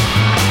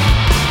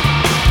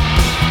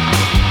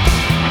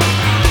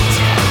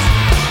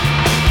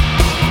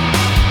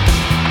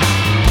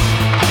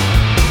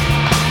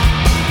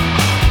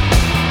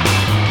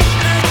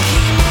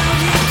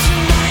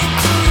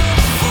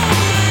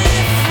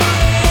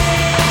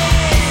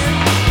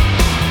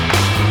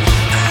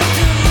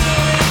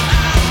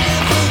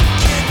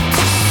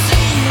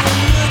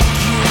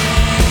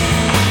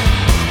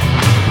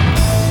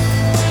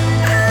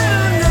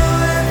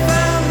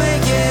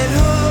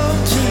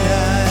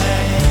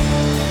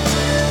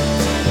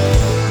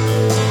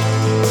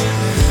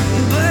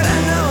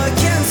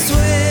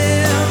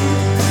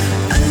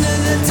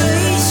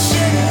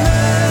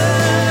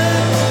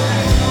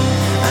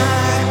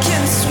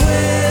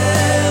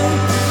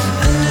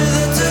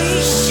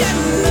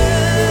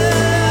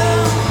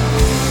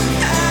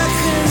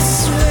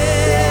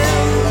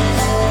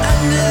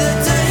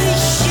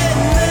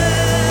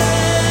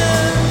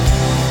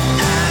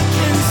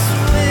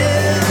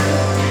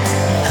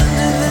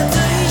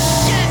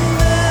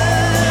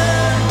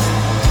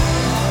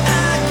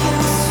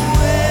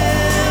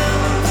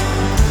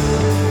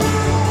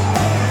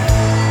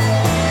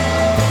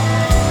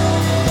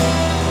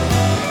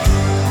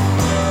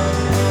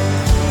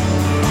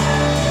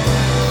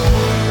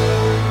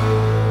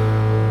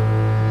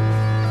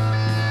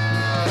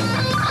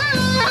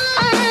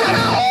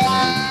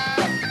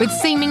 With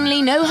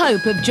seemingly no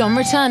hope of John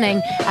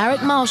returning,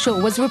 Eric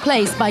Marshall was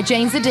replaced by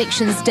Jane's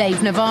Addiction's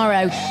Dave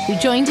Navarro, who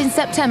joined in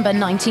September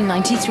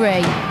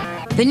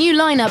 1993. The new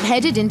lineup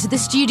headed into the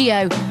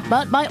studio,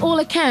 but by all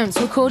accounts,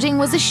 recording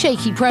was a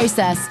shaky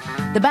process.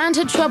 The band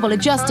had trouble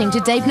adjusting to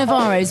Dave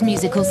Navarro's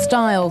musical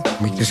style.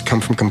 We just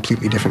come from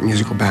completely different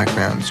musical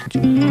backgrounds.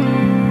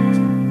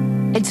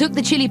 It took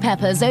the Chili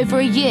Peppers over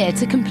a year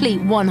to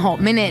complete One Hot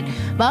Minute,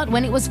 but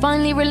when it was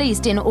finally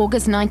released in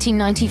August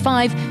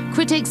 1995,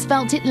 critics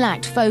felt it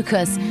lacked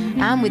focus.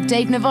 And with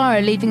Dave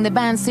Navarro leaving the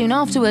band soon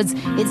afterwards,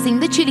 it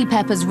seemed the Chili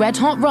Peppers'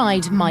 red-hot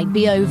ride might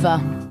be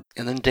over.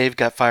 And then Dave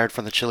got fired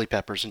from the Chili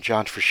Peppers and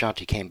John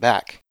Frusciante came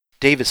back.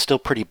 Dave is still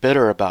pretty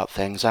bitter about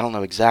things. I don't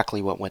know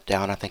exactly what went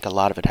down. I think a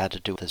lot of it had to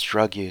do with his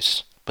drug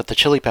use. But the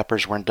Chili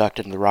Peppers were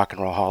inducted in the Rock and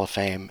Roll Hall of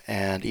Fame,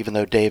 and even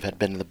though Dave had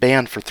been in the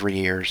band for 3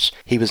 years,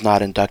 he was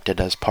not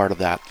inducted as part of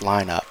that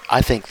lineup.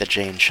 I think that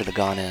Jane should have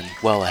gone in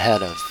well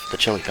ahead of the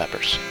Chili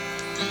Peppers.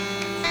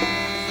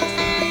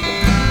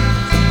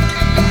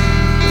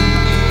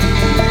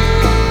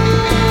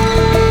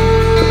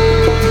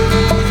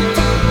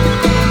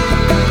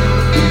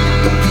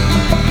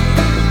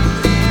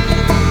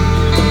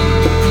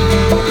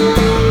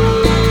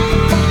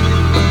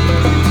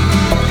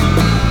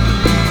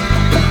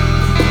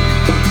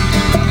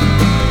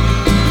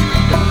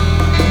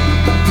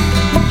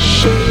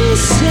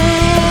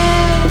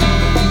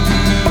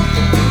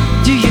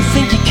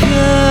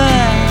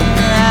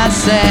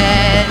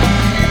 Said,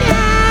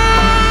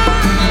 yeah,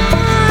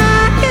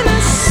 in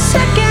a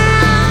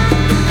second,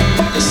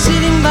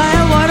 sitting by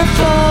a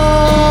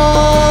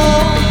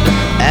waterfall,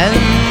 and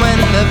when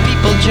the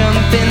people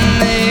jump in,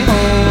 they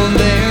hold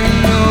their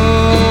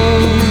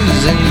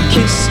nose and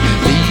kiss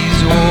these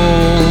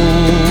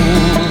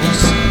walls,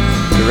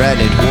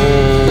 granite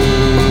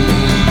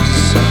walls,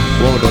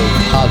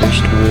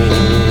 water-polished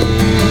walls.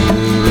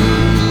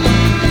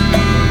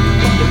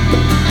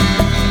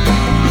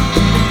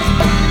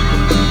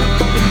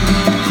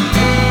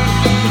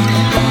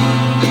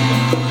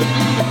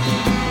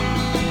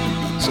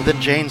 So then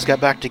Jane's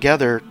got back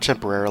together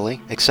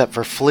temporarily, except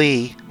for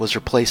Flea was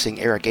replacing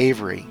Eric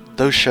Avery.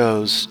 Those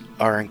shows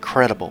are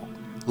incredible.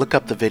 Look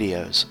up the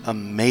videos.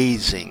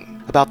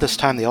 Amazing. About this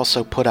time they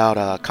also put out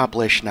a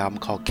compilation album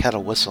called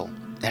Kettle Whistle.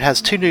 It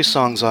has 2 new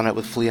songs on it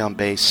with Flea on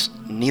bass.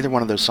 Neither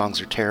one of those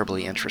songs are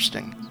terribly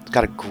interesting. It's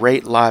got a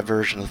great live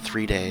version of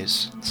 3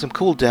 Days. Some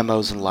cool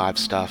demos and live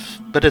stuff,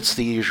 but it's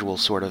the usual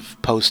sort of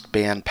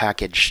post-band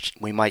packaged,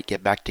 we might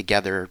get back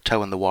together,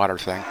 toe in the water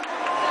thing.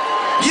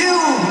 You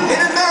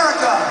in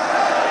America,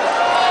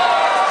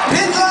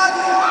 Bin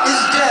Laden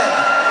is dead.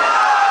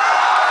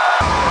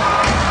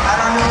 I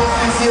don't know if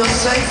you feel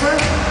safer.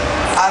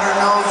 I don't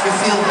know if you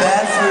feel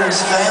bad for his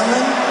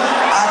family.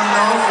 I don't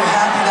know if you're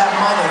happy that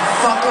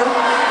motherfucker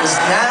is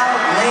now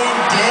laying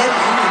dead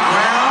in the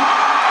ground.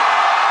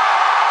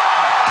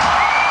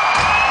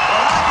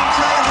 Well, I can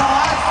tell you how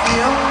I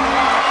feel.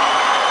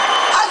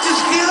 I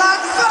just feel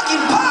like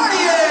fucking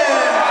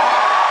partying.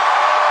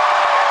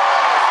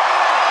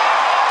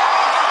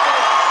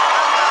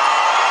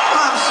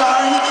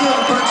 Sorry, he killed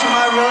a bunch of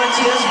my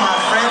relatives, my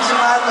friends, and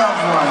my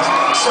loved ones.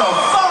 So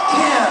fuck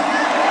him.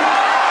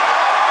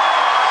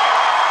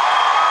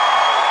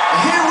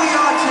 Here we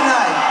are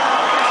tonight,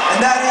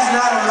 and that is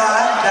not a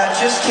lie. That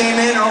just came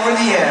in over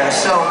the air.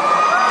 So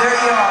there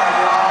you are,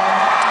 y'all.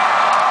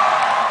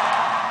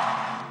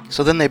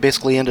 So then they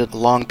basically ended a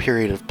long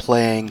period of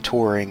playing,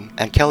 touring,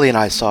 and Kelly and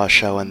I saw a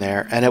show in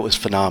there, and it was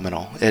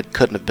phenomenal. It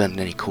couldn't have been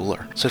any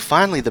cooler. So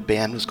finally the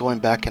band was going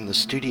back in the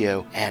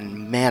studio,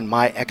 and man,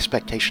 my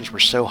expectations were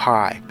so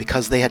high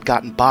because they had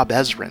gotten Bob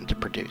Ezrin to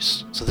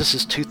produce. So this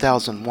is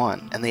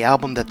 2001, and the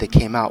album that they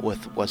came out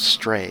with was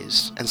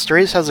Strays. And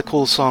Strays has a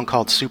cool song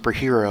called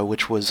Superhero,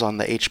 which was on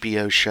the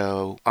HBO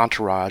show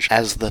Entourage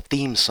as the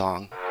theme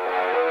song.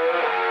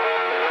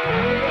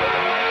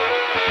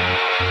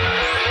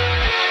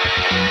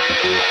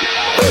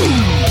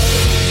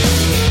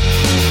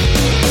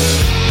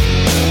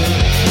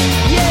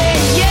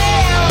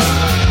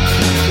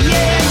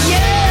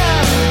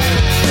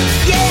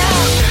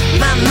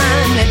 My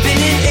mind had been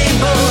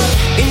enabled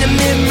in the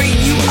memory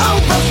you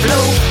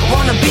overflow.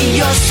 Wanna be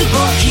your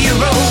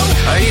superhero,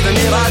 or even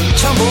if I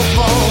tumble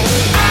fall,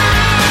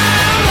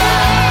 I'm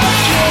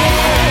okay.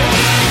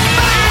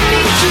 I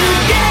need you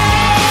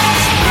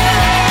desperately.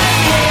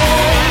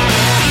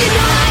 You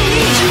know I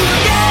need you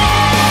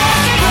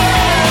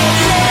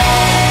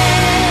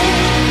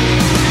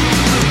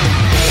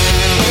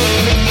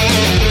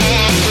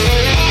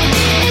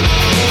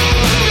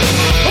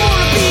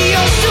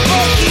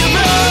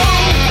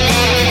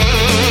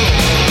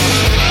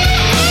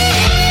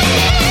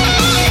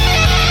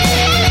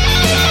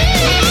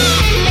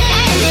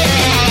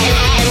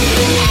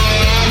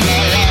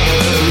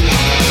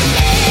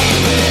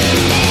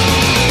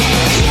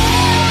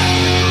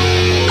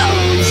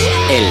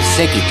El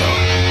séquito.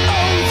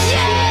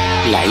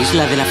 La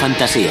isla de la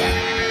fantasía.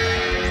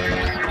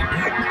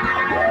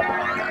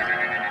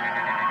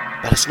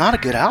 But it's not a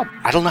good album.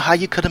 I don't know how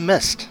you could have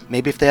missed.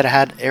 Maybe if they had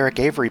had Eric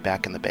Avery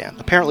back in the band.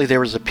 Apparently there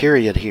was a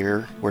period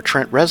here where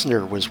Trent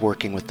Reznor was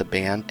working with the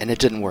band and it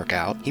didn't work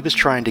out. He was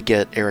trying to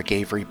get Eric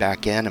Avery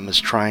back in and was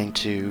trying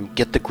to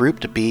get the group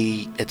to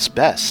be its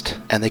best,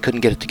 and they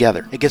couldn't get it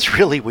together. It gets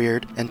really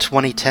weird in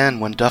 2010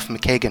 when Duff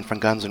McKagan from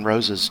Guns N'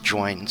 Roses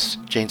joins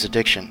Jane's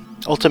Addiction.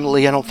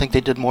 Ultimately, I don't think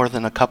they did more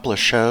than a couple of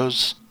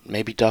shows.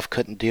 Maybe Duff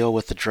couldn't deal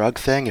with the drug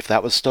thing. If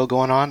that was still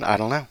going on, I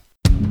don't know.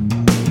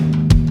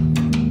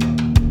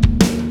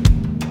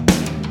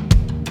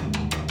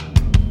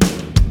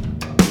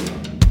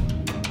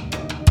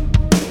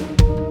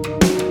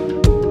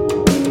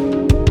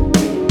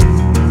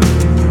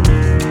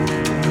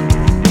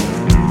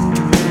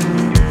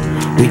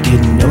 We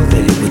didn't know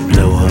that it would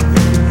blow up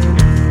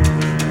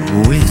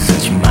with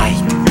such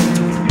might.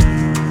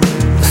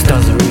 The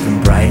stars are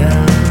even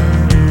brighter,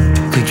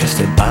 we just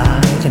stay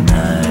by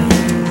tonight.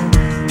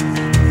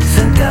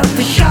 Sent out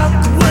the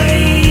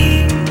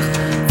shockwaves,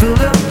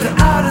 filled up the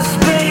outer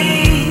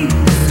space.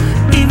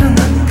 Even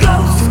the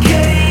ghosts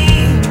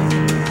came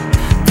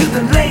to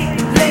the late,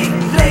 late,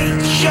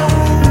 late show.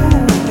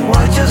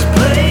 Watch us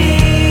play.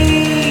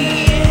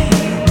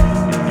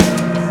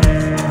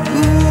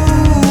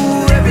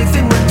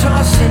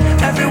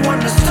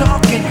 Everyone is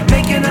talking,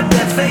 making up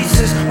their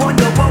faces,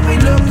 wonder what we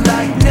look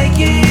like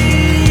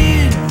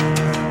naked.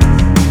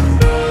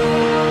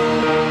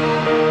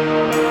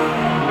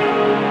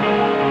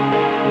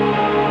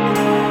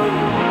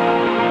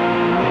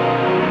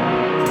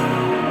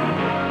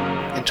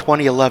 In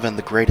 2011,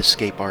 The Great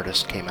Escape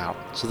Artist came out.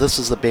 So this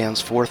is the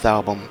band's fourth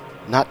album.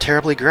 Not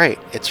terribly great.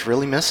 It's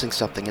really missing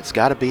something. It's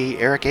got to be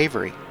Eric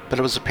Avery. But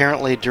it was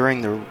apparently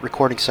during the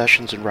recording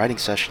sessions and writing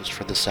sessions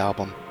for this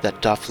album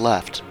that Duff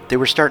left. They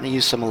were starting to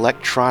use some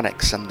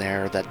electronics in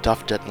there that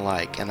Duff didn't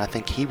like, and I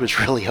think he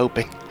was really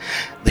hoping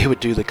they would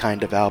do the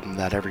kind of album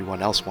that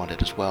everyone else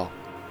wanted as well.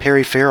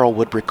 Perry Farrell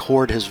would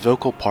record his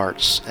vocal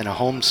parts in a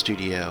home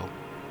studio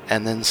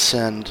and then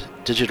send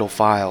digital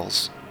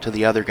files to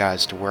the other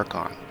guys to work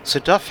on. So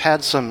Duff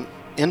had some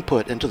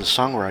input into the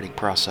songwriting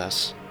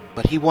process,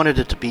 but he wanted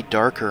it to be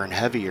darker and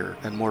heavier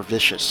and more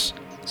vicious.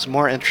 Some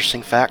more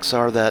interesting facts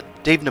are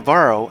that Dave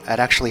Navarro had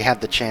actually had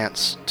the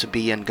chance to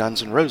be in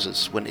Guns N'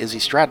 Roses when Izzy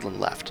Stradlin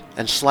left,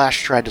 and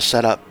Slash tried to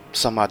set up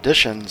some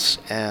auditions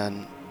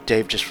and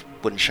Dave just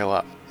wouldn't show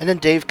up. And then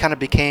Dave kind of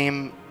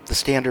became the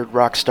standard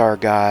rock star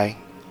guy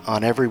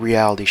on every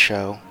reality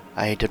show.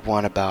 He did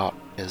one about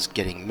his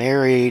getting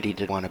married, he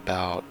did one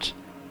about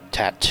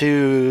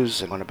tattoos,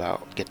 and one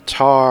about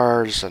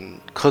guitars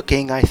and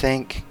cooking, I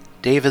think.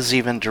 Dave has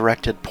even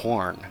directed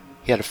porn.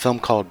 He had a film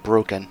called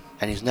Broken,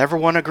 and he's never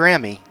won a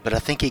Grammy, but I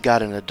think he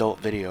got an Adult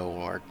Video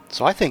Award.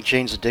 So I think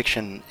Jane's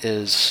Addiction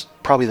is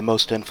probably the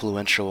most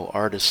influential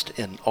artist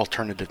in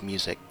alternative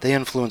music. They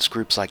influence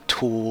groups like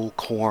Tool,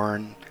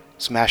 Korn,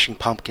 Smashing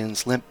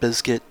Pumpkins, Limp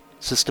Bizkit,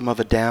 System of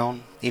a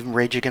Down, even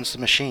Rage Against the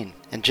Machine.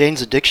 And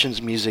Jane's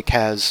Addiction's music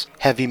has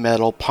heavy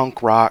metal,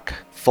 punk rock,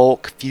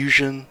 folk,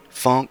 fusion,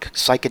 funk,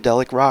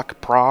 psychedelic rock,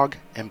 prog,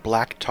 and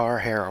black tar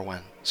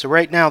heroin. So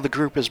right now the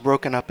group is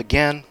broken up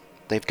again.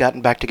 They've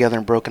gotten back together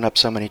and broken up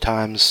so many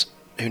times.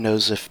 Who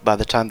knows if by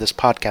the time this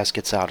podcast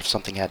gets out if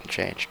something hadn't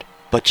changed.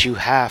 But you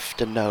have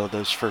to know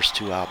those first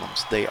two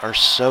albums. They are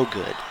so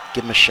good.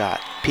 Give them a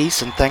shot.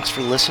 Peace and thanks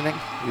for listening.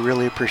 We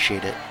really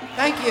appreciate it.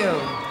 Thank you.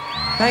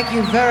 Thank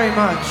you very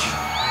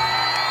much.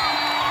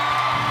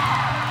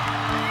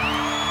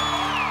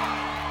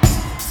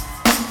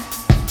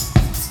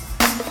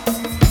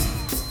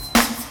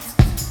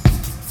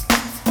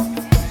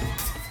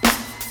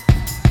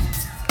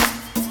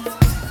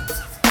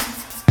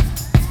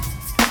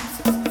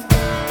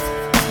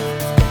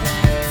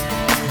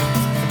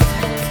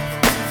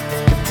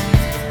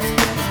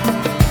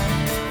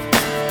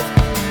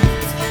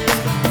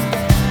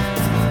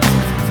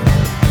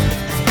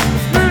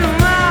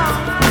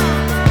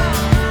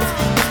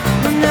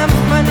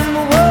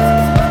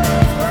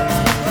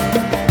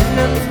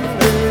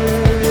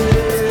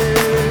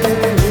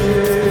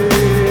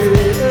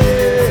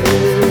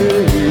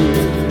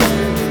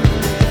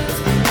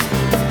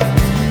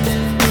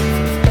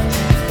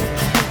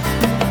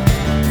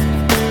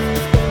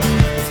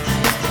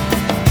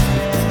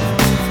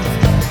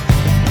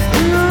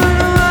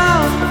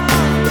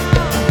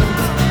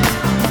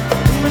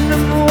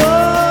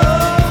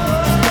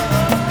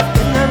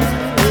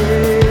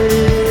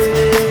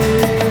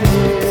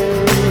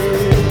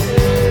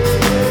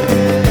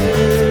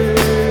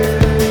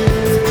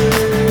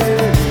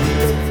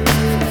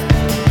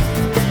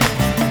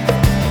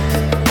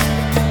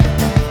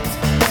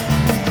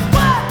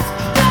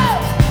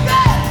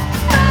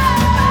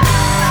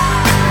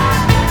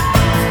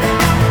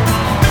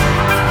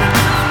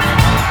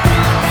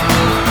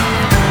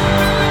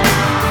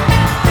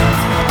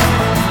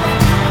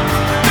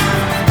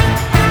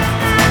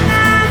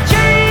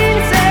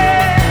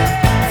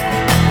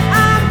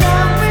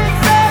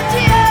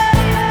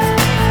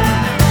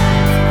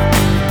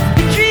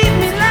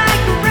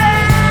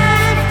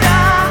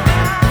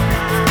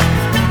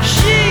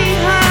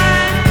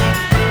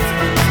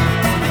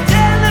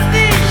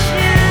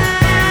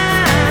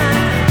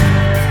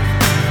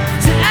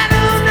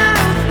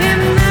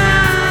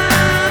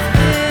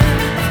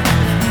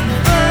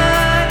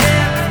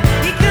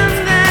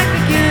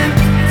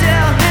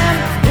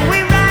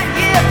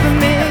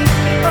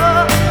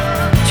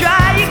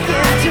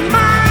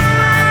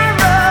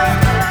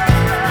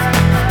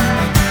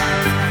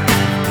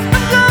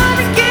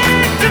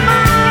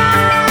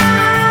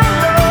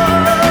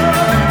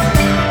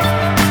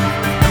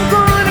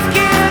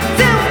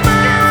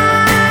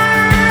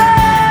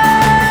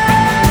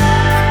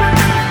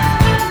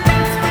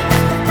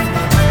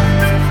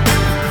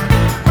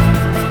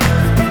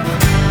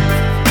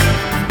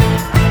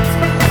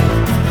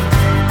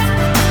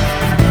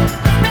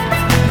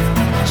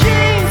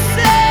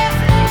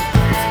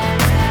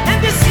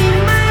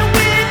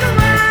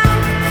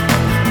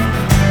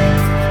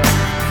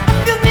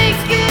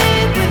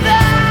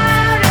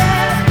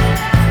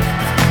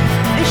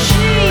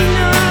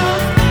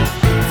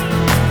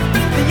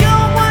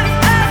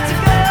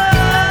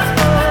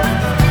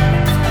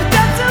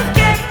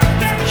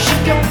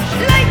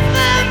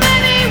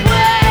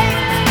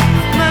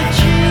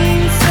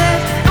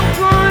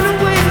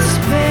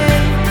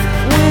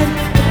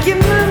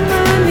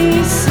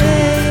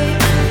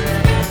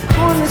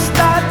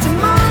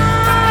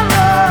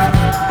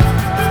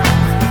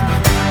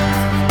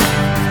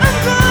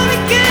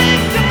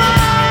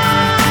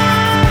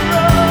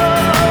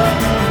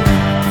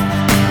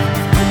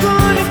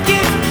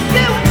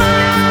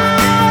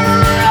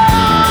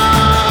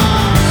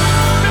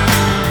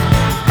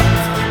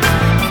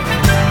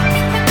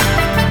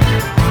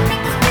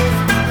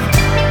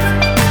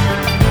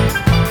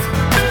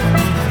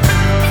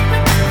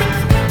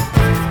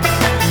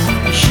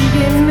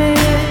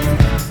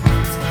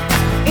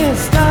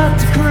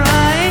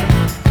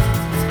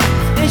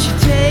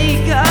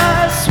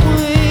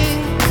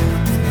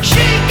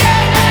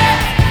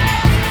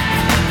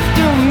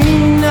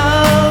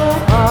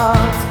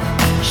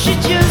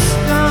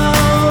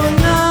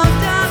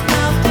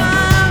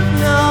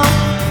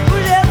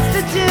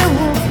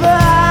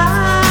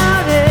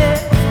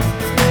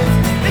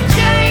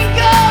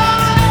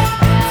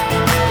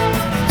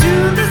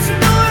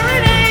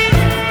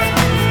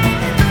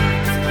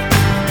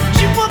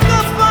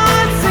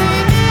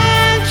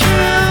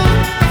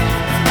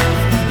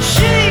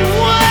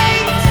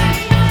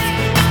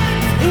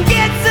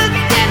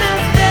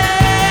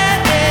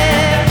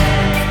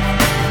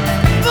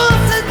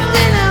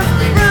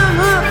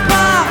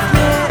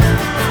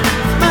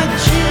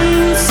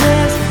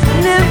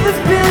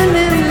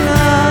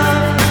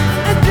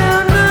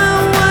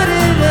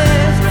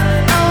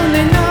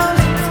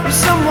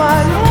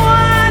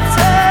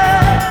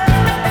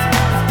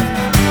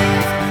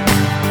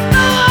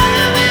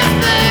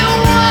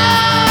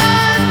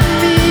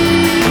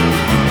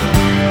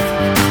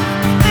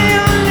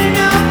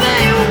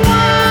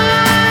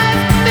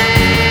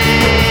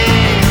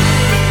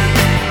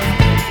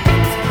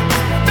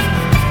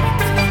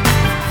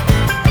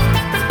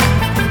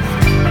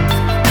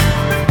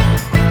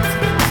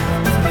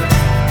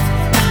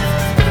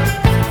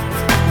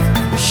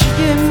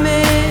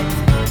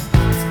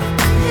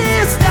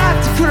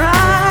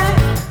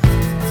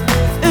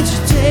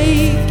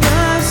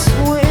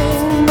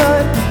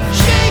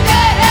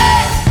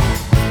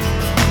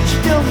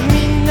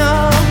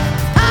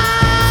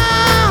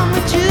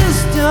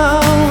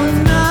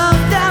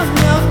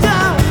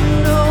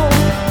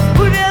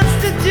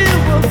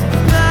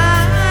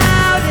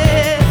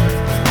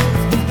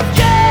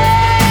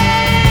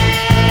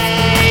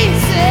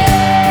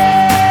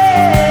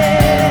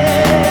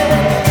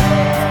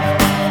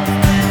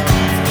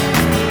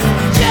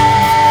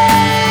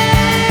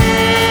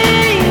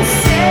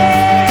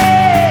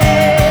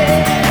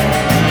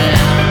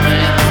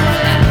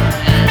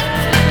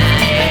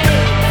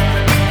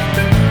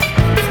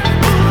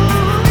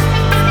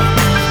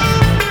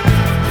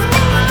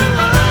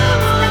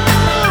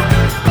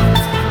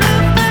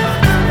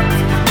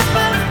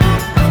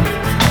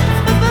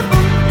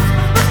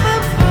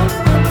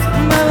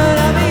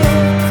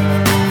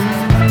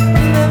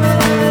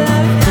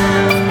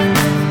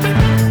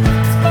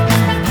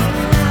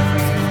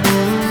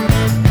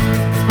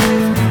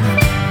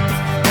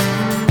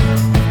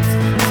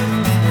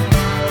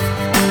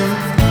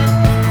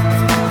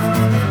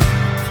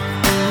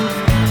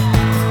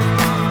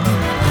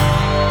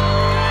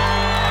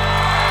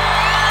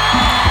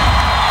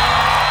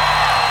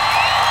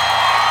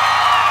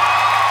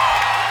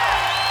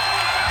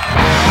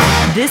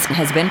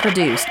 has been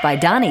produced by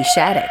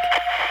dhanishattuck.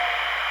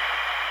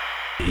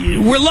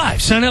 We're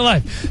live, Saturday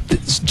Night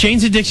Live.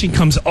 Jane's Addiction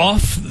comes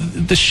off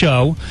the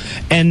show,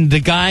 and the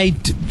guy,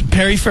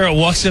 Perry Farrell,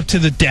 walks up to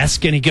the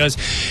desk and he goes,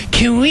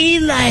 "Can we,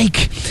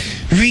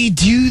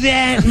 redo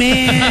that,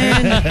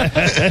 man?"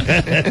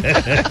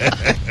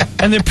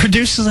 And the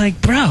producer's like,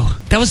 "Bro,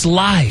 that was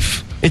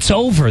live. It's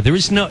over. There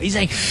is no..." He's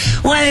like,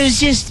 "Well, it was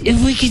just,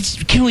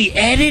 can we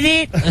edit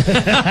it?"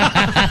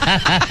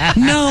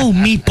 "No,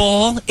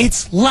 meatball.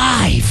 It's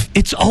live.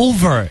 It's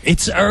over.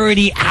 It's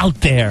already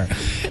out there."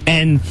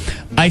 And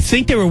I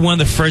think they were one of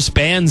the first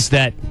bands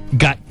that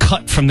got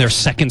cut from their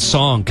second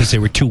song because they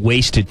were too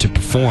wasted to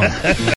perform.